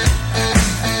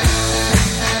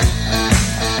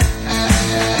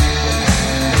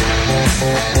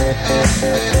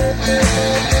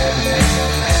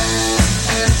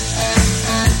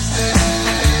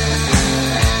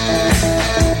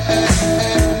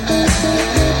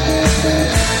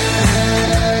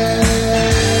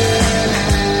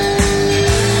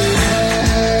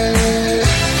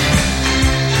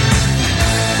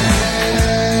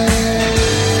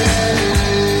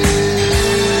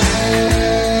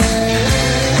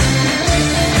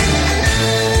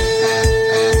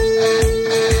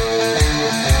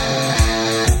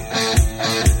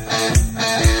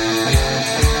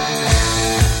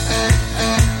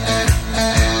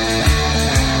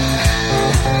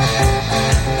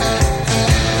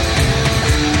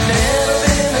 Never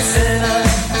been a sinner,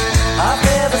 I've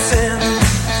never sinned.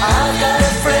 I've got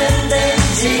a friend named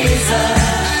Jesus.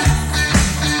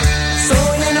 So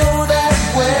you know that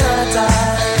when I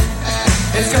die,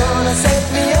 it's gonna set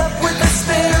me up with the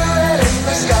spirit in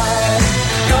the sky.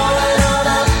 Going on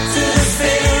up to the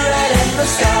spirit in the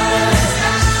sky.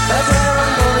 That's where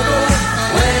I'm gonna go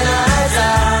when I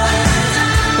die.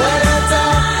 When I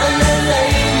die and they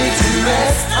lay me to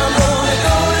rest, I'm gonna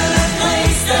go to the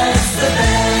place that's the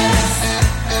best.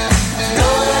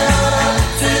 Going on up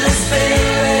to the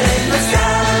spirit in the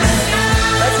sky.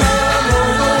 That's where I'm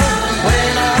gonna go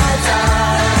when I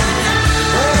die.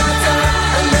 When I die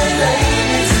and they lay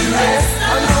me to rest,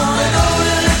 I'm gonna go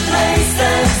to the place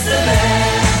that's the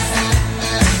best.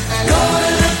 Go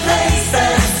to the place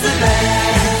that's the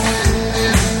best.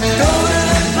 Go to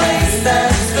the place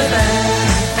that's the best.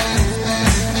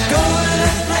 Go to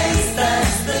the place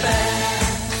that's the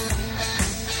best.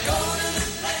 Go to the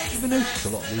place. You've noticed a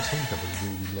lot of these songs have a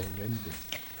really long ending.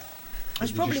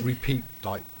 That's They probably just repeat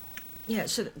like. yeah.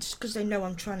 So it's because they know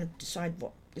I'm trying to decide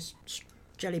what this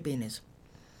jelly bean is.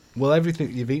 Well,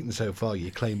 everything you've eaten so far,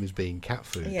 you claim as being cat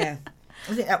food. Yeah,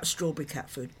 I think that was strawberry cat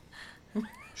food.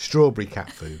 Strawberry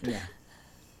cat food. Yeah.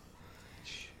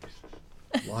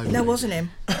 Lively. No, wasn't him.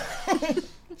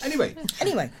 Anyway,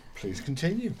 Anyway, please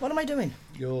continue. what am I doing?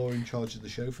 You're in charge of the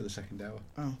show for the second hour.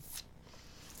 Oh.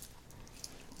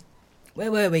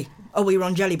 Where were we? Oh, we were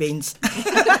on jelly beans.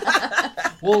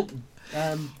 Well,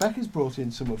 Becca's brought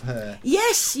in some of her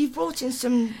Yes, you brought in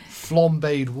some.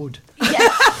 flambéed wood.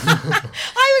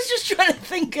 I was just trying to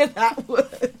think of that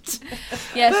word.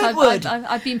 Yes, Birdwood.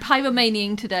 I've been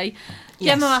pyromaniaing today.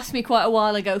 Yes. Gemma asked me quite a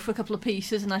while ago for a couple of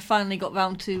pieces, and I finally got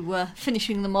round to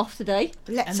finishing them off today.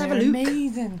 Let's And have a they're look.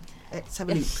 amazing. Let's have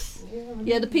a look.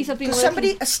 Yeah, the piece I've been Because working...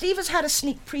 somebody, Steve has had a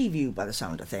sneak preview by the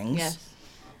sound of things. Yes.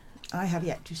 I have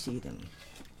yet to see them.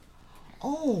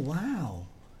 Oh, wow.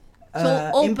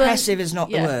 all impressive burnt, is not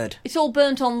the word. It's all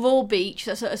burnt on raw beech.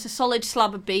 It's a solid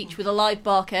slab of beech with a live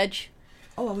bark edge.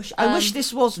 Oh, I wish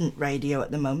this wasn't radio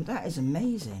at the moment. That is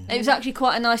amazing. It was actually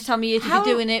quite a nice time of year to be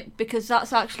doing it, because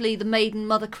that's actually the maiden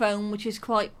mother crone, which is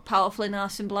quite powerful in our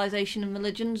symbolisation and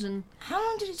religions. And how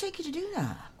long did it take you to do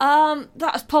that?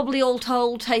 That's probably all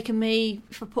told taken me,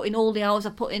 for putting all the hours I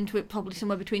put into it, probably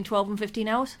somewhere between 12 and 15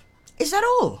 hours. Is that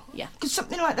all? Yeah. Because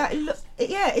something like that,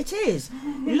 it is.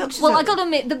 It looks. Well, I got to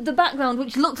admit, the background,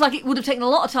 which looks like it would have taken a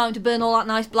lot of time to burn all that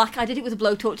nice black, I did it with a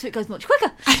blowtorch, so it goes much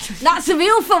quicker. That's the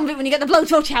real fun bit when you get the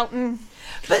blowtorch out.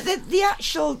 But the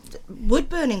actual wood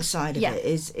burning side of it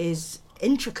is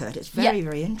intricate. It's very,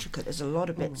 very intricate. There's a lot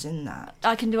of bits in that.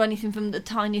 I can do anything from the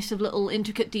tiniest of little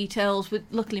intricate details. With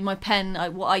luckily my pen,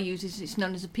 what I use it's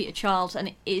known as a pt2, and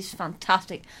it is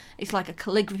fantastic. It's like a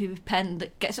calligraphy pen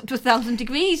that gets up to 1,000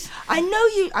 degrees. I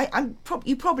know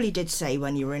you probably did say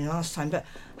when you were in last time, but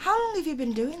how long have you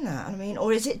been doing that? I mean,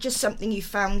 or is it just something you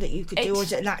found that you could do, or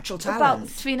is it a natural talent? About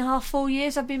 3.5, 4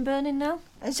 years I've been burning now.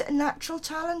 Is it a natural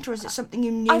talent, or is it something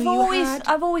you knew had?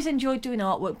 I've always enjoyed doing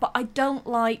artwork, but I don't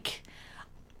like.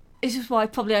 This is why I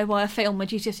failed my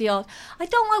GCSE art. I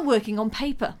don't like working on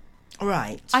paper.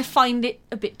 Right. I find it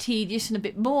a bit tedious and a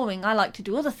bit boring. I like to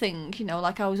do other things,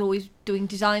 like I was always doing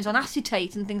designs on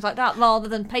acetate and things like that rather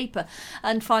than paper,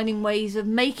 and finding ways of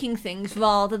making things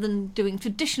rather than doing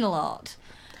traditional art.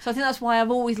 So I think that's why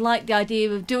I've always liked the idea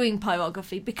of doing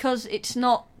pyrography, because it's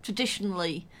not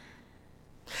traditionally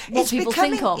what people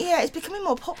think of. Yeah, it's becoming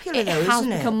more popular though, isn't it?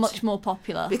 It has become much more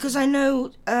popular. Because I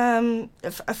know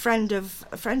a friend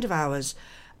of ours,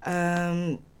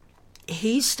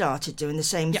 he started doing the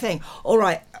same thing. All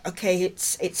right, okay,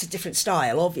 it's a different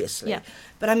style, obviously. Yeah.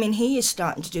 But I mean, he is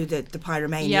starting to do the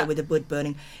pyromania with the wood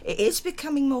burning. It is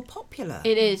becoming more popular.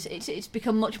 It is. It's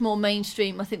become much more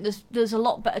mainstream. I think there's a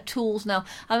lot better tools now.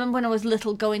 I remember when I was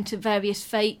little going to various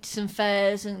fetes and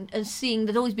fairs and seeing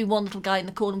there'd always be one little guy in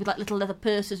the corner with like little leather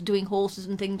purses doing horses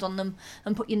and things on them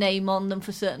and put your name on them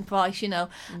for a certain price,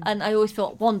 And I always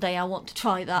thought, one day I want to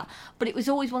try that. But it was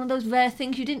always one of those rare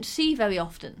things you didn't see very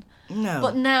often. No.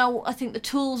 But now I think the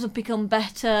tools have become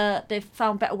better. They've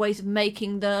found better ways of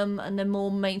making them, and they're more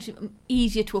mainstream,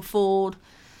 easier to afford.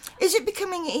 Is it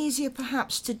becoming easier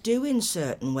perhaps to do in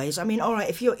certain ways? I mean, all right,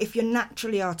 if you're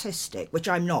naturally artistic, which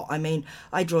I'm not. I mean,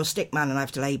 I draw a stick man and I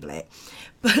have to label it.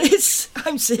 But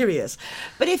I'm serious.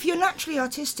 But if you're naturally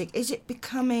artistic, is it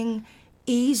becoming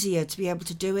easier to be able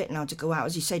to do it now, to go out,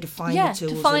 as you say, to find the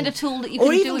tools? To find a tool that you can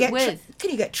do it with.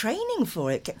 Can you get training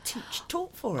for it?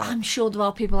 Taught for it? I'm sure there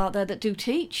are people out there that do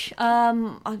teach.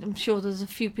 I'm sure there's a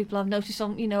few people I've noticed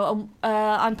on,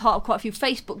 I'm part of quite a few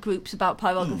Facebook groups about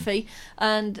pyrography,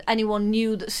 and anyone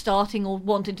new that's starting or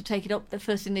wanting to take it up, the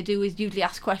first thing they do is usually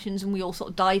ask questions, and we all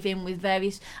sort of dive in with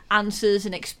various answers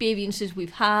and experiences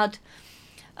we've had.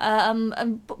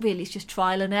 But really it's just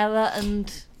trial and error. And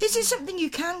is it something you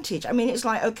can teach? I mean, it's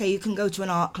like, okay, you can go to an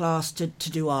art class to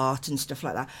do art and stuff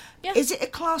like that. Yeah. Is it a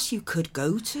class you could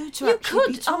go to you actually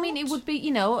could be taught? I mean, it would be,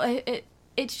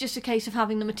 it's just a case of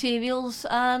having the materials,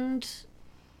 and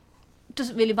it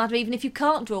doesn't really matter even if you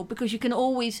can't draw, because you can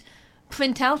always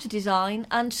print out a design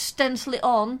and stencil it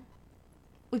on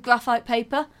with graphite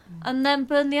paper and then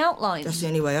burn the outlines. That's the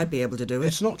only way I'd be able to do it.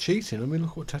 It's not cheating. I mean,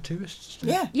 look what tattooists do.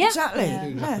 Yeah, Yeah. exactly. They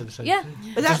do exactly the same Yeah. thing.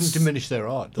 But It doesn't diminish their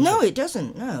art, does No, it? it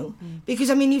doesn't, no. Because,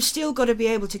 I mean, you've still got to be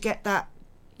able to get that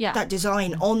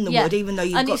design on the wood, even though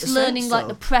you've got the And it's learning, stencil. like,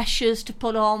 the pressures to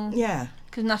put on. Yeah.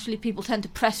 Because naturally people tend to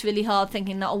press really hard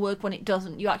thinking that'll work when it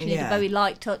doesn't. You actually need a Yeah. very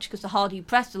light touch, because the harder you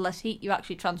press, the less heat you're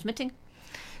actually transmitting.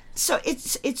 So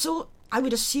it's all, I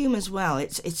would assume as well,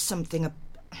 it's something,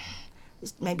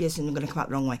 maybe it's going to come out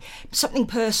the wrong way, something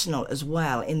personal as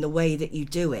well in the way that you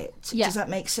do it. Yeah. Does that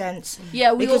make sense?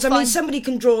 Yeah, we because all I mean, find- somebody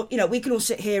can draw, we can all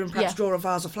sit here and perhaps Yeah. draw a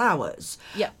vase of flowers.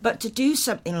 Yeah. But to do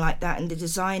something like that and the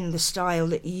design and the style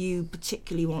that you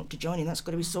particularly want to join in, that's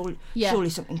got to be surely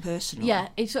something personal. Yeah,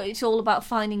 it's all about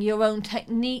finding your own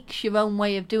techniques, your own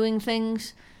way of doing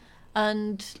things,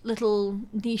 and little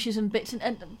niches and bits.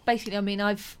 And basically, I mean,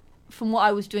 from what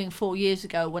I was doing 4 years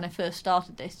ago when I first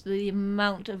started this, the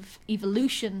amount of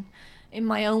evolution in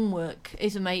my own work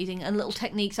is amazing, and little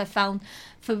techniques I found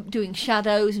for doing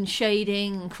shadows and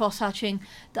shading and cross-hatching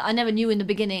that I never knew in the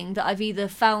beginning, that I've either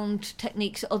found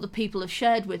techniques that other people have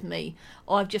shared with me,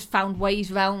 or I've just found ways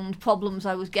round problems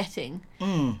I was getting.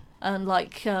 And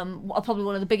probably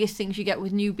one of the biggest things you get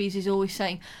with newbies is always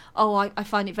saying, I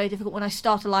find it very difficult when I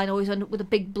start a line, I always end up with a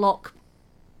big block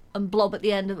and blob at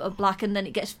the end of black, and then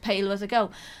it gets paler as I go.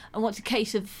 And what's a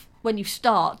case of when you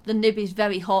start, the nib is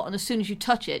very hot, and as soon as you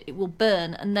touch it, it will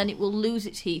burn, and then it will lose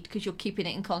its heat because you're keeping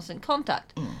it in constant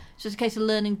contact. So it's a case of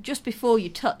learning just before you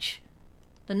touch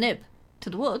the nib to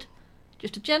the wood,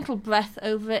 just a gentle breath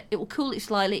over it, it will cool it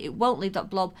slightly, it won't leave that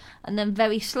blob, and then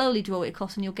very slowly draw it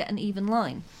across and you'll get an even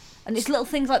line. And it's little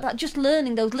things like that, just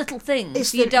learning those little things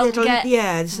It's you the don't little, get.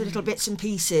 Yeah, it's the little bits and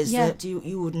pieces Yeah. that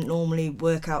you wouldn't normally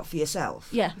work out for yourself.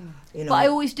 Yeah. You know. But I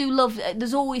always do love,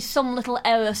 there's always some little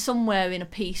error somewhere in a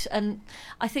piece, and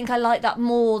I think I like that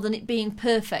more than it being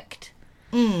perfect.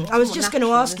 I was more just going to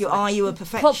natural, ask you, isn't it? are you a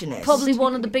perfectionist? Probably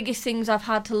one of the biggest things I've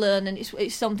had to learn, and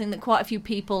it's something that quite a few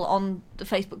people on the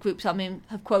Facebook groups I'm in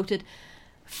have quoted: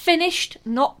 finished,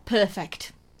 not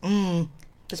perfect.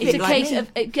 It's a case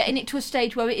of getting it to a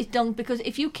stage where it is done, because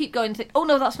if you keep going and think, oh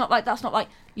no, that's not right,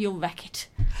 you'll wreck it.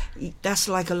 That's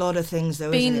like a lot of things,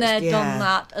 though, Been isn't there, it? done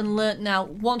that, and learnt now.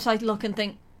 Once I look and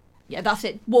think, yeah, that's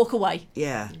it, walk away.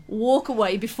 Yeah. Walk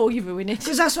away before you ruin it.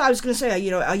 Because that's what I was going to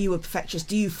say. Are you a perfectionist?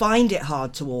 Do you find it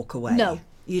hard to walk away? No.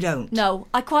 You don't? No,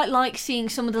 I quite like seeing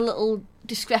some of the little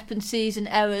discrepancies and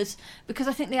errors, because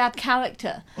I think they add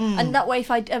character. And that way,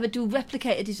 if I ever do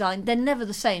replicate a design, they're never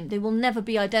the same. They will never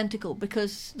be identical,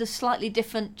 because there's slightly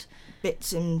different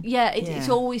Bits and... it's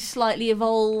always slightly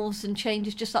evolves and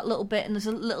changes just that little bit, and there's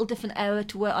a little different error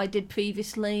to what I did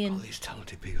previously. All And these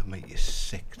talented people make you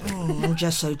sick. I'm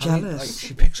just so I jealous. mean, like,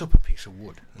 she picks up a piece of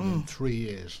wood, and in 3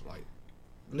 years, like,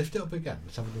 lift it up again.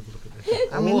 Let's have another look at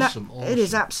this. I mean, awesome. it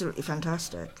is absolutely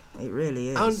fantastic. It really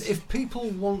is. And if people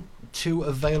want to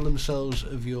avail themselves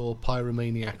of your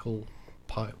pyromaniacal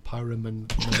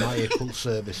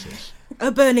services,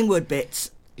 burning wood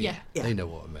bits. yeah. they know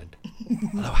what I meant.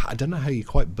 I don't know how you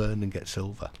quite burn and get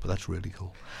silver, but that's really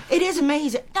cool. It is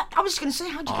amazing. I was going to say,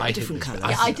 how do you get a think different there's-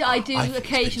 colour? Yeah, think- I do I think it's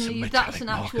been occasionally. some That's an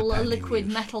metallic actual marker pen liquid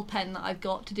used. metal pen that I've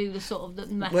got to do the sort of the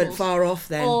metals. Weren't far off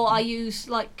then. Or I use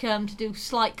to do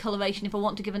slight coloration. If I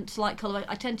want to give a slight coloration,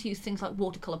 I tend to use things like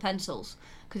watercolour pencils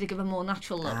because they give a more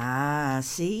natural look. Ah,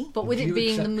 see? But with Do it you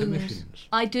being the accept moons, commissions?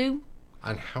 I do.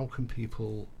 And how can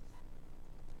people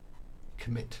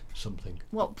commit something?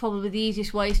 Well, probably the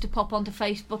easiest way is to pop onto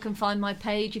Facebook and find my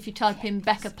page. If you type in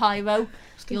Becca Pyro,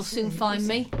 you'll soon find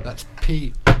me. That's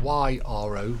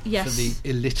PYRO Yes. for the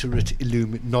illiterate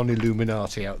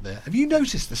non-Illuminati out there. Have you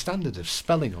noticed the standard of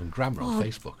spelling on grammar on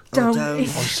Facebook? Don't. On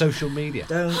social media?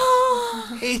 Don't.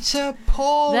 It's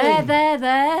appalling. There.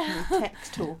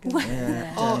 Text talking.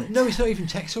 Oh, no, it's not even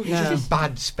text talk, it's No. just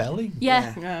bad spelling.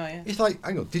 Yeah. Oh, yeah. It's like,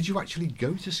 hang on, did you actually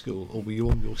go to school, or were you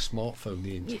on your smartphone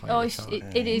the entire Oh, time?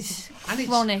 it is And it's-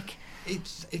 chronic.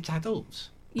 It's adults.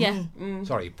 Yeah.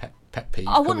 Sorry, pet peeve.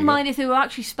 I wouldn't coming mind up. if they were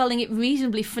actually spelling it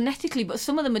reasonably phonetically, but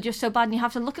some of them are just so bad and you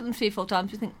have to look at them 3 or 4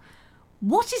 times and think,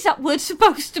 what is that word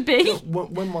supposed to be?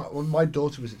 When my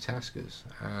daughter was at Taskers,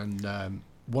 and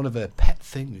one of her pet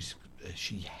things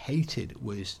she hated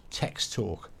was text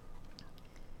talk.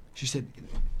 She said,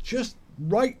 just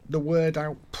write the word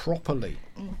out properly.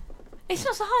 It's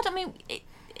not so hard. I mean,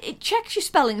 it checks your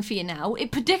spelling for you now.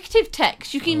 It predictive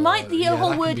text. You can write the yeah, whole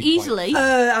that can word be quite easily.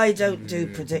 I don't do it can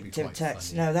be predictive quite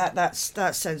text. funny. No, that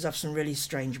sends off some really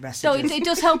strange messages. So it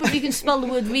does help if you can spell the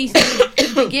word reasonably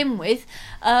to begin with.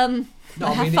 No,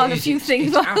 I have mean, found it a is- few things.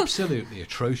 It's absolutely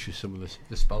atrocious, some of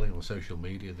the spelling on social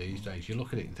media these days. You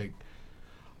look at it and think,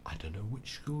 I don't know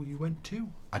which school you went to.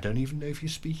 I don't even know if you're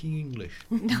speaking English.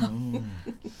 No.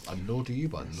 And nor do you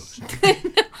by the looks of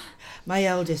it. My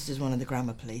eldest is one of the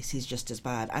grammar police. He's just as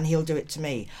bad, and he'll do it to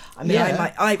me. I mean,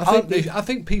 Yeah, I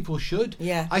think people should.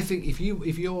 Yeah. I think if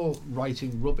you're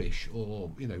writing rubbish,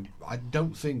 or I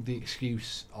don't think the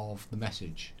excuse of the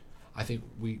message. I think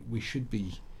we should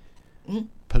be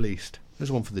policed.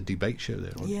 There's one for the debate show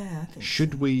there. Yeah, I think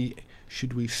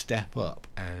Should we step up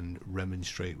and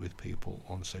remonstrate with people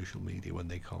on social media when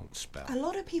they can't spell? a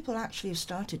lot of people actually have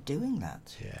started doing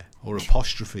that. Yeah, or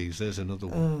apostrophes. There's another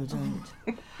one. Oh, don't.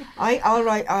 I'll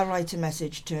write a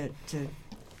message to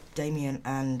Damien,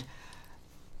 and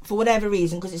for whatever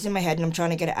reason, because it's in my head and I'm trying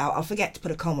to get it out, I'll forget to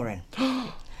put a comma in.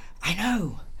 I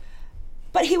know.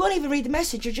 But he won't even read the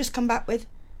message. He'll just come back with,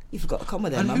 you forgot a comma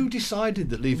there, And Mum. who decided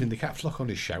that leaving the caps lock on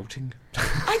is shouting?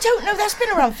 I don't know. That's been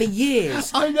around for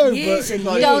years. I know, years but and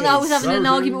like- years. No, I was having an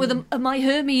So argument with my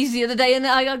Hermes the other day, and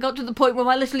I got to the point where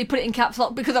I literally put it in caps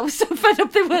lock because I was so fed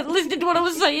up they weren't listening to what I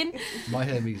was saying. My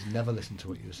Hermes never listened to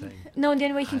what you were saying. No, and the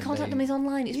only way you can And contact they- them is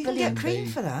online. It's You can brilliant. get cream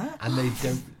for that. And they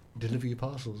don't deliver your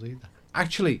parcels either.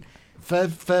 Actually,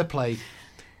 fair play.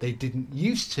 They didn't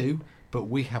used to, but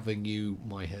we have a new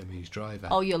My Hermes driver.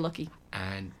 Oh, you're lucky.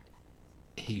 And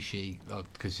she,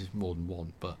 because there's more than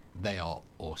one, but they are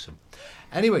awesome.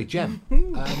 Anyway, Gem,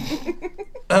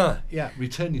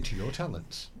 returning to your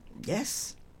talents.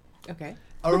 Yes. Okay.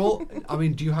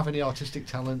 Do you have any artistic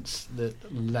talents that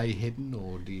lay hidden,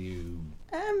 or do you?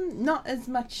 Not as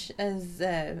much as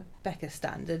Becca's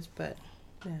standards, but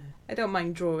Yeah. I don't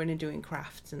mind drawing and doing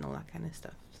crafts and all that kind of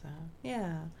stuff. So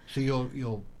yeah. So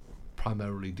you're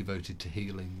primarily devoted to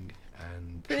healing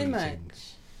and Pretty treating.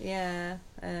 much. Yeah.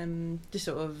 Just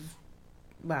sort of,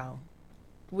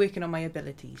 working on my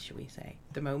abilities, shall we say,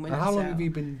 at the moment. And how long have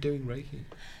you been doing Reiki?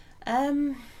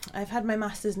 I've had my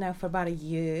masters now for about a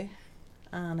year,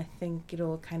 and I think it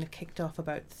all kind of kicked off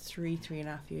about 3.5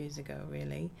 years ago,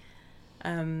 really.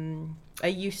 I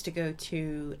used to go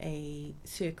to a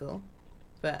circle,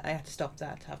 but I had to stop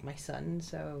that to have my son,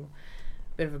 so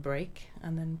a bit of a break,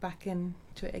 and then back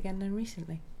into it again then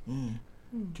recently. Do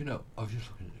you know, I was just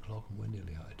looking at the clock and we're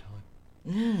nearly out of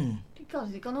time. God,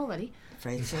 has it gone already?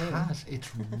 Afraid so.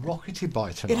 It's rocketed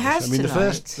by tonight. It has I mean,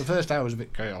 tonight. the first hour was a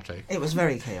bit chaotic. It was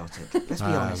very chaotic. Let's be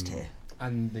honest here.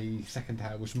 And the second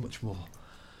hour was much more...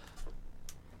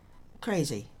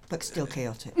 Crazy, but still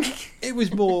chaotic. It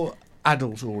was more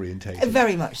adult orientated.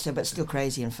 Very much so, but still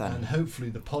crazy and fun. And hopefully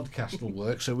the podcast will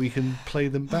work so we can play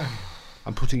them back.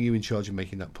 I'm putting you in charge of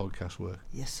making that podcast work.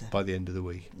 Yes, sir. By the end of the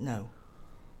week. No.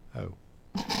 Oh.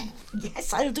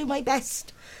 Yes, I'll do my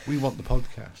best. We want the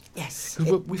podcast. Yes.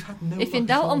 Because we've had no If luck in at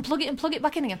doubt, all. unplug it and plug it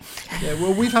back in again. Yeah,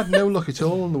 well, we've had no luck at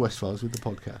all on the West Files with the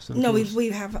podcast. And No, of course, we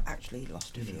have actually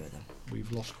lost a few of them.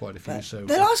 we've lost quite a few. But So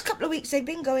the last couple of weeks they've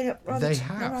been going up they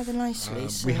have. rather nicely.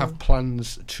 So. We have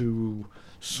plans to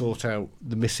sort out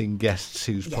the missing guests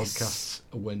whose Yes. podcasts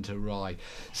went awry.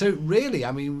 So really,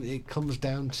 I mean, it comes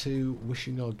down to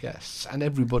wishing our guests and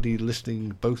everybody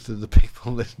listening, both of the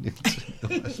people listening to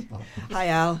the West Files. Hi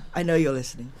Al, I know you're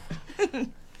listening.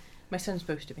 My son's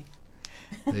supposed to be.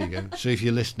 There you go. So if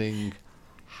you're listening,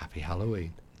 happy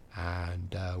Halloween,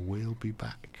 and we'll be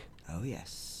back. Oh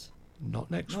yes.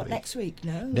 Not next Not week. next week,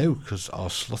 no. No, because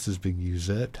our slot has been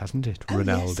usurped, hasn't it, Oh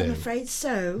Ronaldo? yes, I'm afraid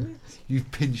so.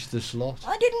 You've pinched the slot.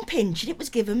 I didn't pinch it; it was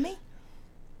given me.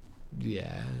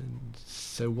 Yeah.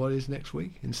 So what is next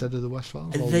week instead of the West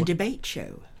Files? The debate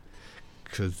show.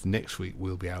 Because next week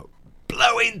we'll be out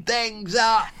blowing things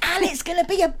up. And it's going to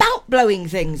be about blowing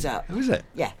things up. Oh, is it?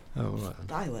 Yeah. Oh, all right.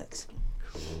 Fireworks.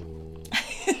 Cool.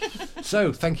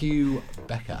 So, thank you,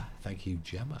 Becca. Thank you,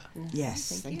 Gemma.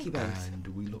 Yes, thank you both. And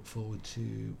we look forward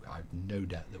to, I've no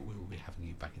doubt that we will be having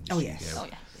you back in the Oh studio yes. Oh,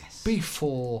 yeah. Yes.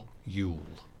 before Yule.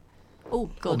 Oh, Or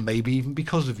good. maybe even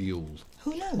because of Yule.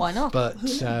 Who knows? Why not? But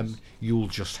you'll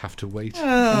just have to wait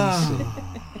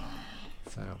Ah.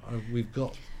 and see. So, we've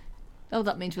got... Oh,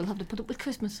 that means we'll have to put up with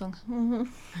Christmas songs.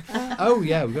 Oh,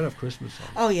 yeah, we've got to have Christmas songs.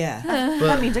 Oh yeah. That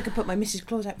But, means I could put my Mrs.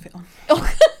 Claus outfit on.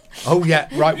 oh, yeah,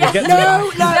 right, we'll get to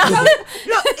No, that.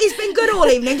 no. Look, he's been good all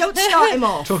evening. Don't start him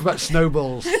off. Talk about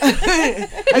snowballs. You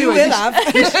Anyway, will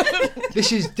have.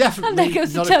 this is And definitely there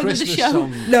goes the not a tone of the Christmas show.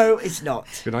 song. No, it's not.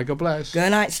 Good night, God bless. Good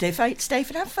night, stay safe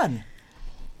and have fun.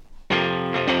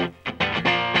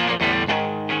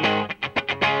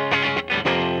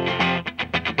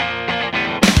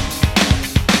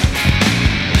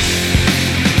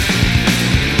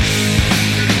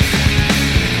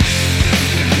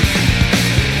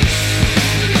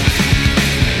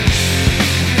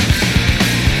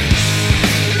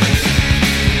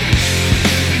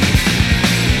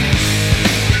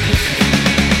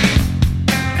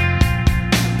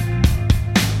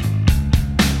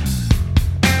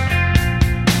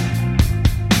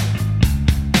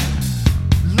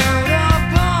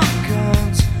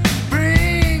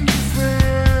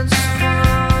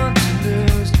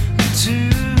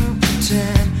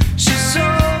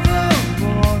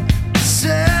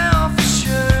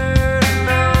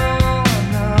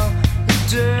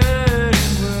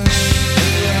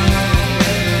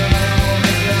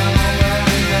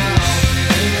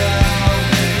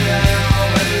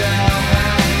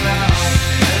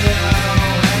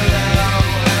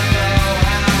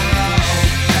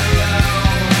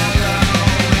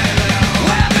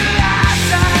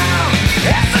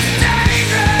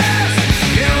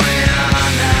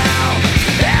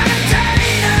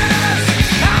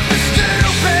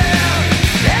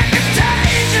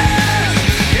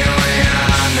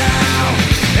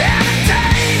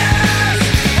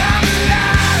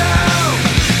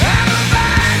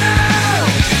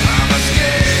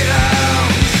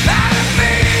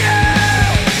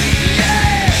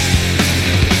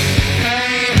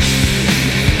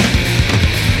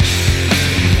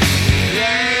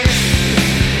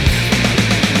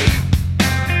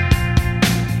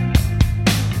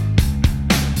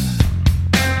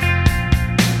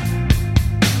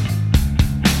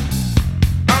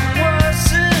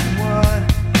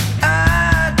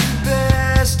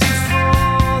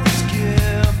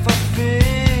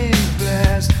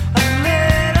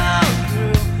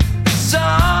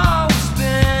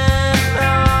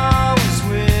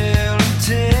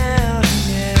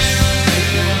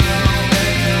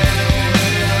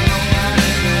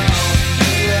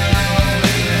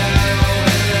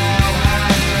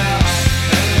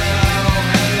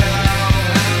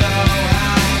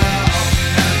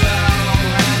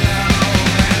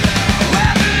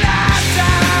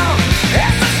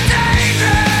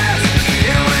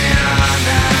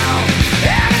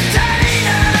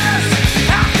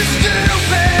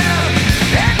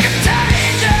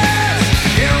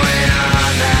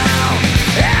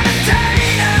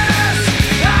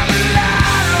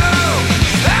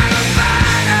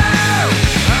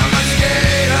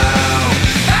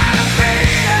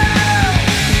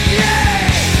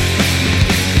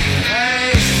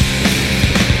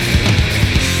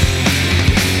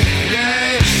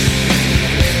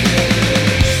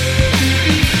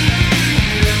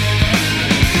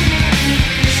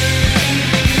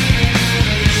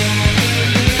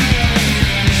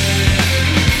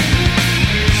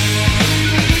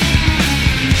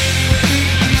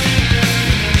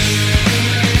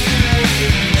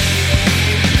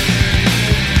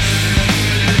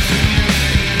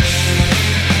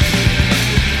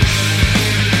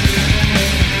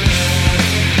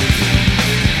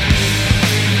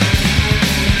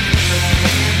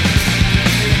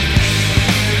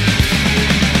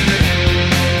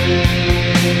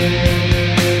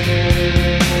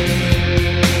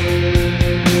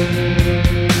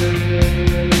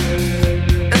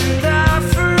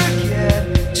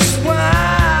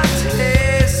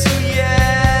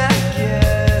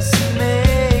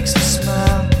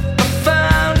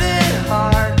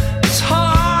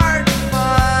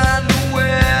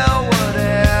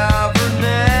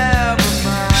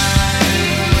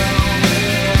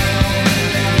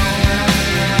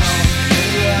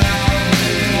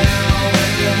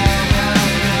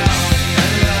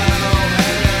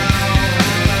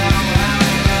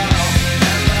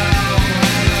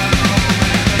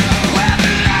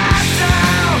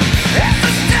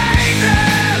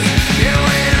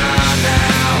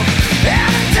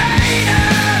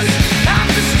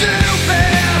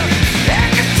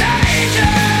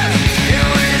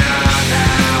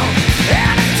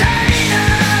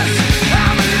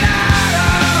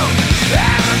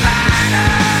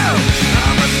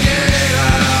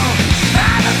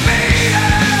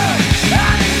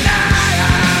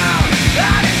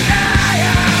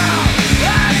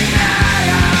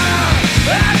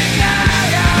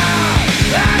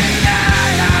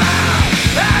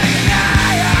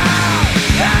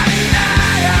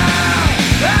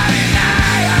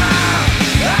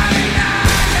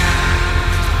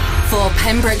 For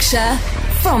Pembrokeshire,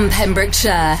 from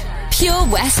Pembrokeshire, Pure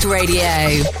West Radio.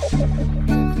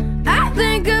 I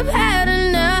think I've had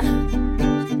enough.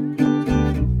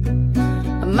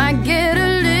 I might get a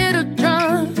little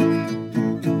drunk.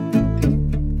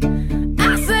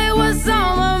 I say what's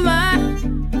on my mind.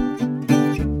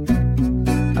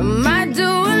 I might do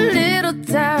a little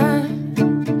time.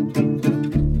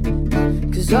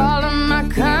 'Cause all of my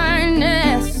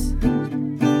kindness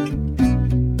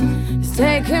is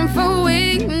taken for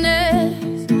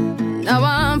weakness. Now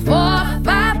I'm 4 or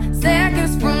 5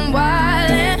 seconds from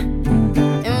wildin',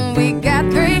 and we got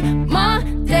 3 more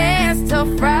days till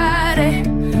Friday.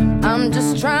 I'm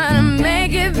just trying to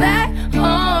make it back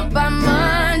home by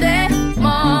Monday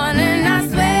morning. I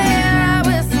swear I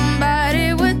wish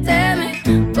somebody would tell me,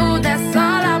 ooh, that's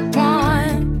all I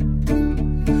want.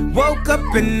 Woke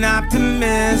up an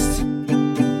optimist.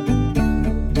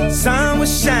 Sun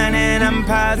was shining, I'm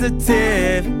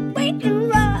positive.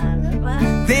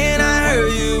 Then I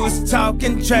heard you was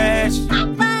talking trash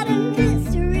about a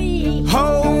mystery.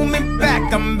 Hold me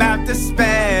back, I'm about to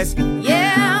spaz.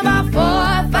 Yeah, about 4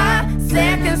 or 5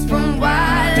 seconds from